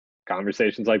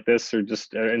conversations like this are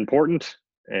just important,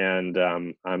 and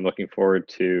I'm looking forward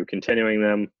to continuing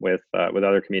them with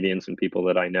other comedians and people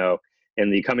that I know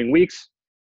in the coming weeks.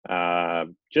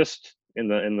 Just in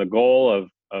the goal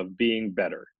of being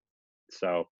better.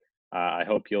 So I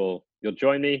hope you'll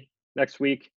join me next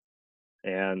week.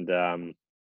 And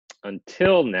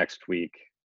until next week,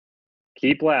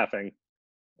 keep laughing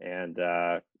and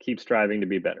keep striving to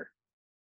be better.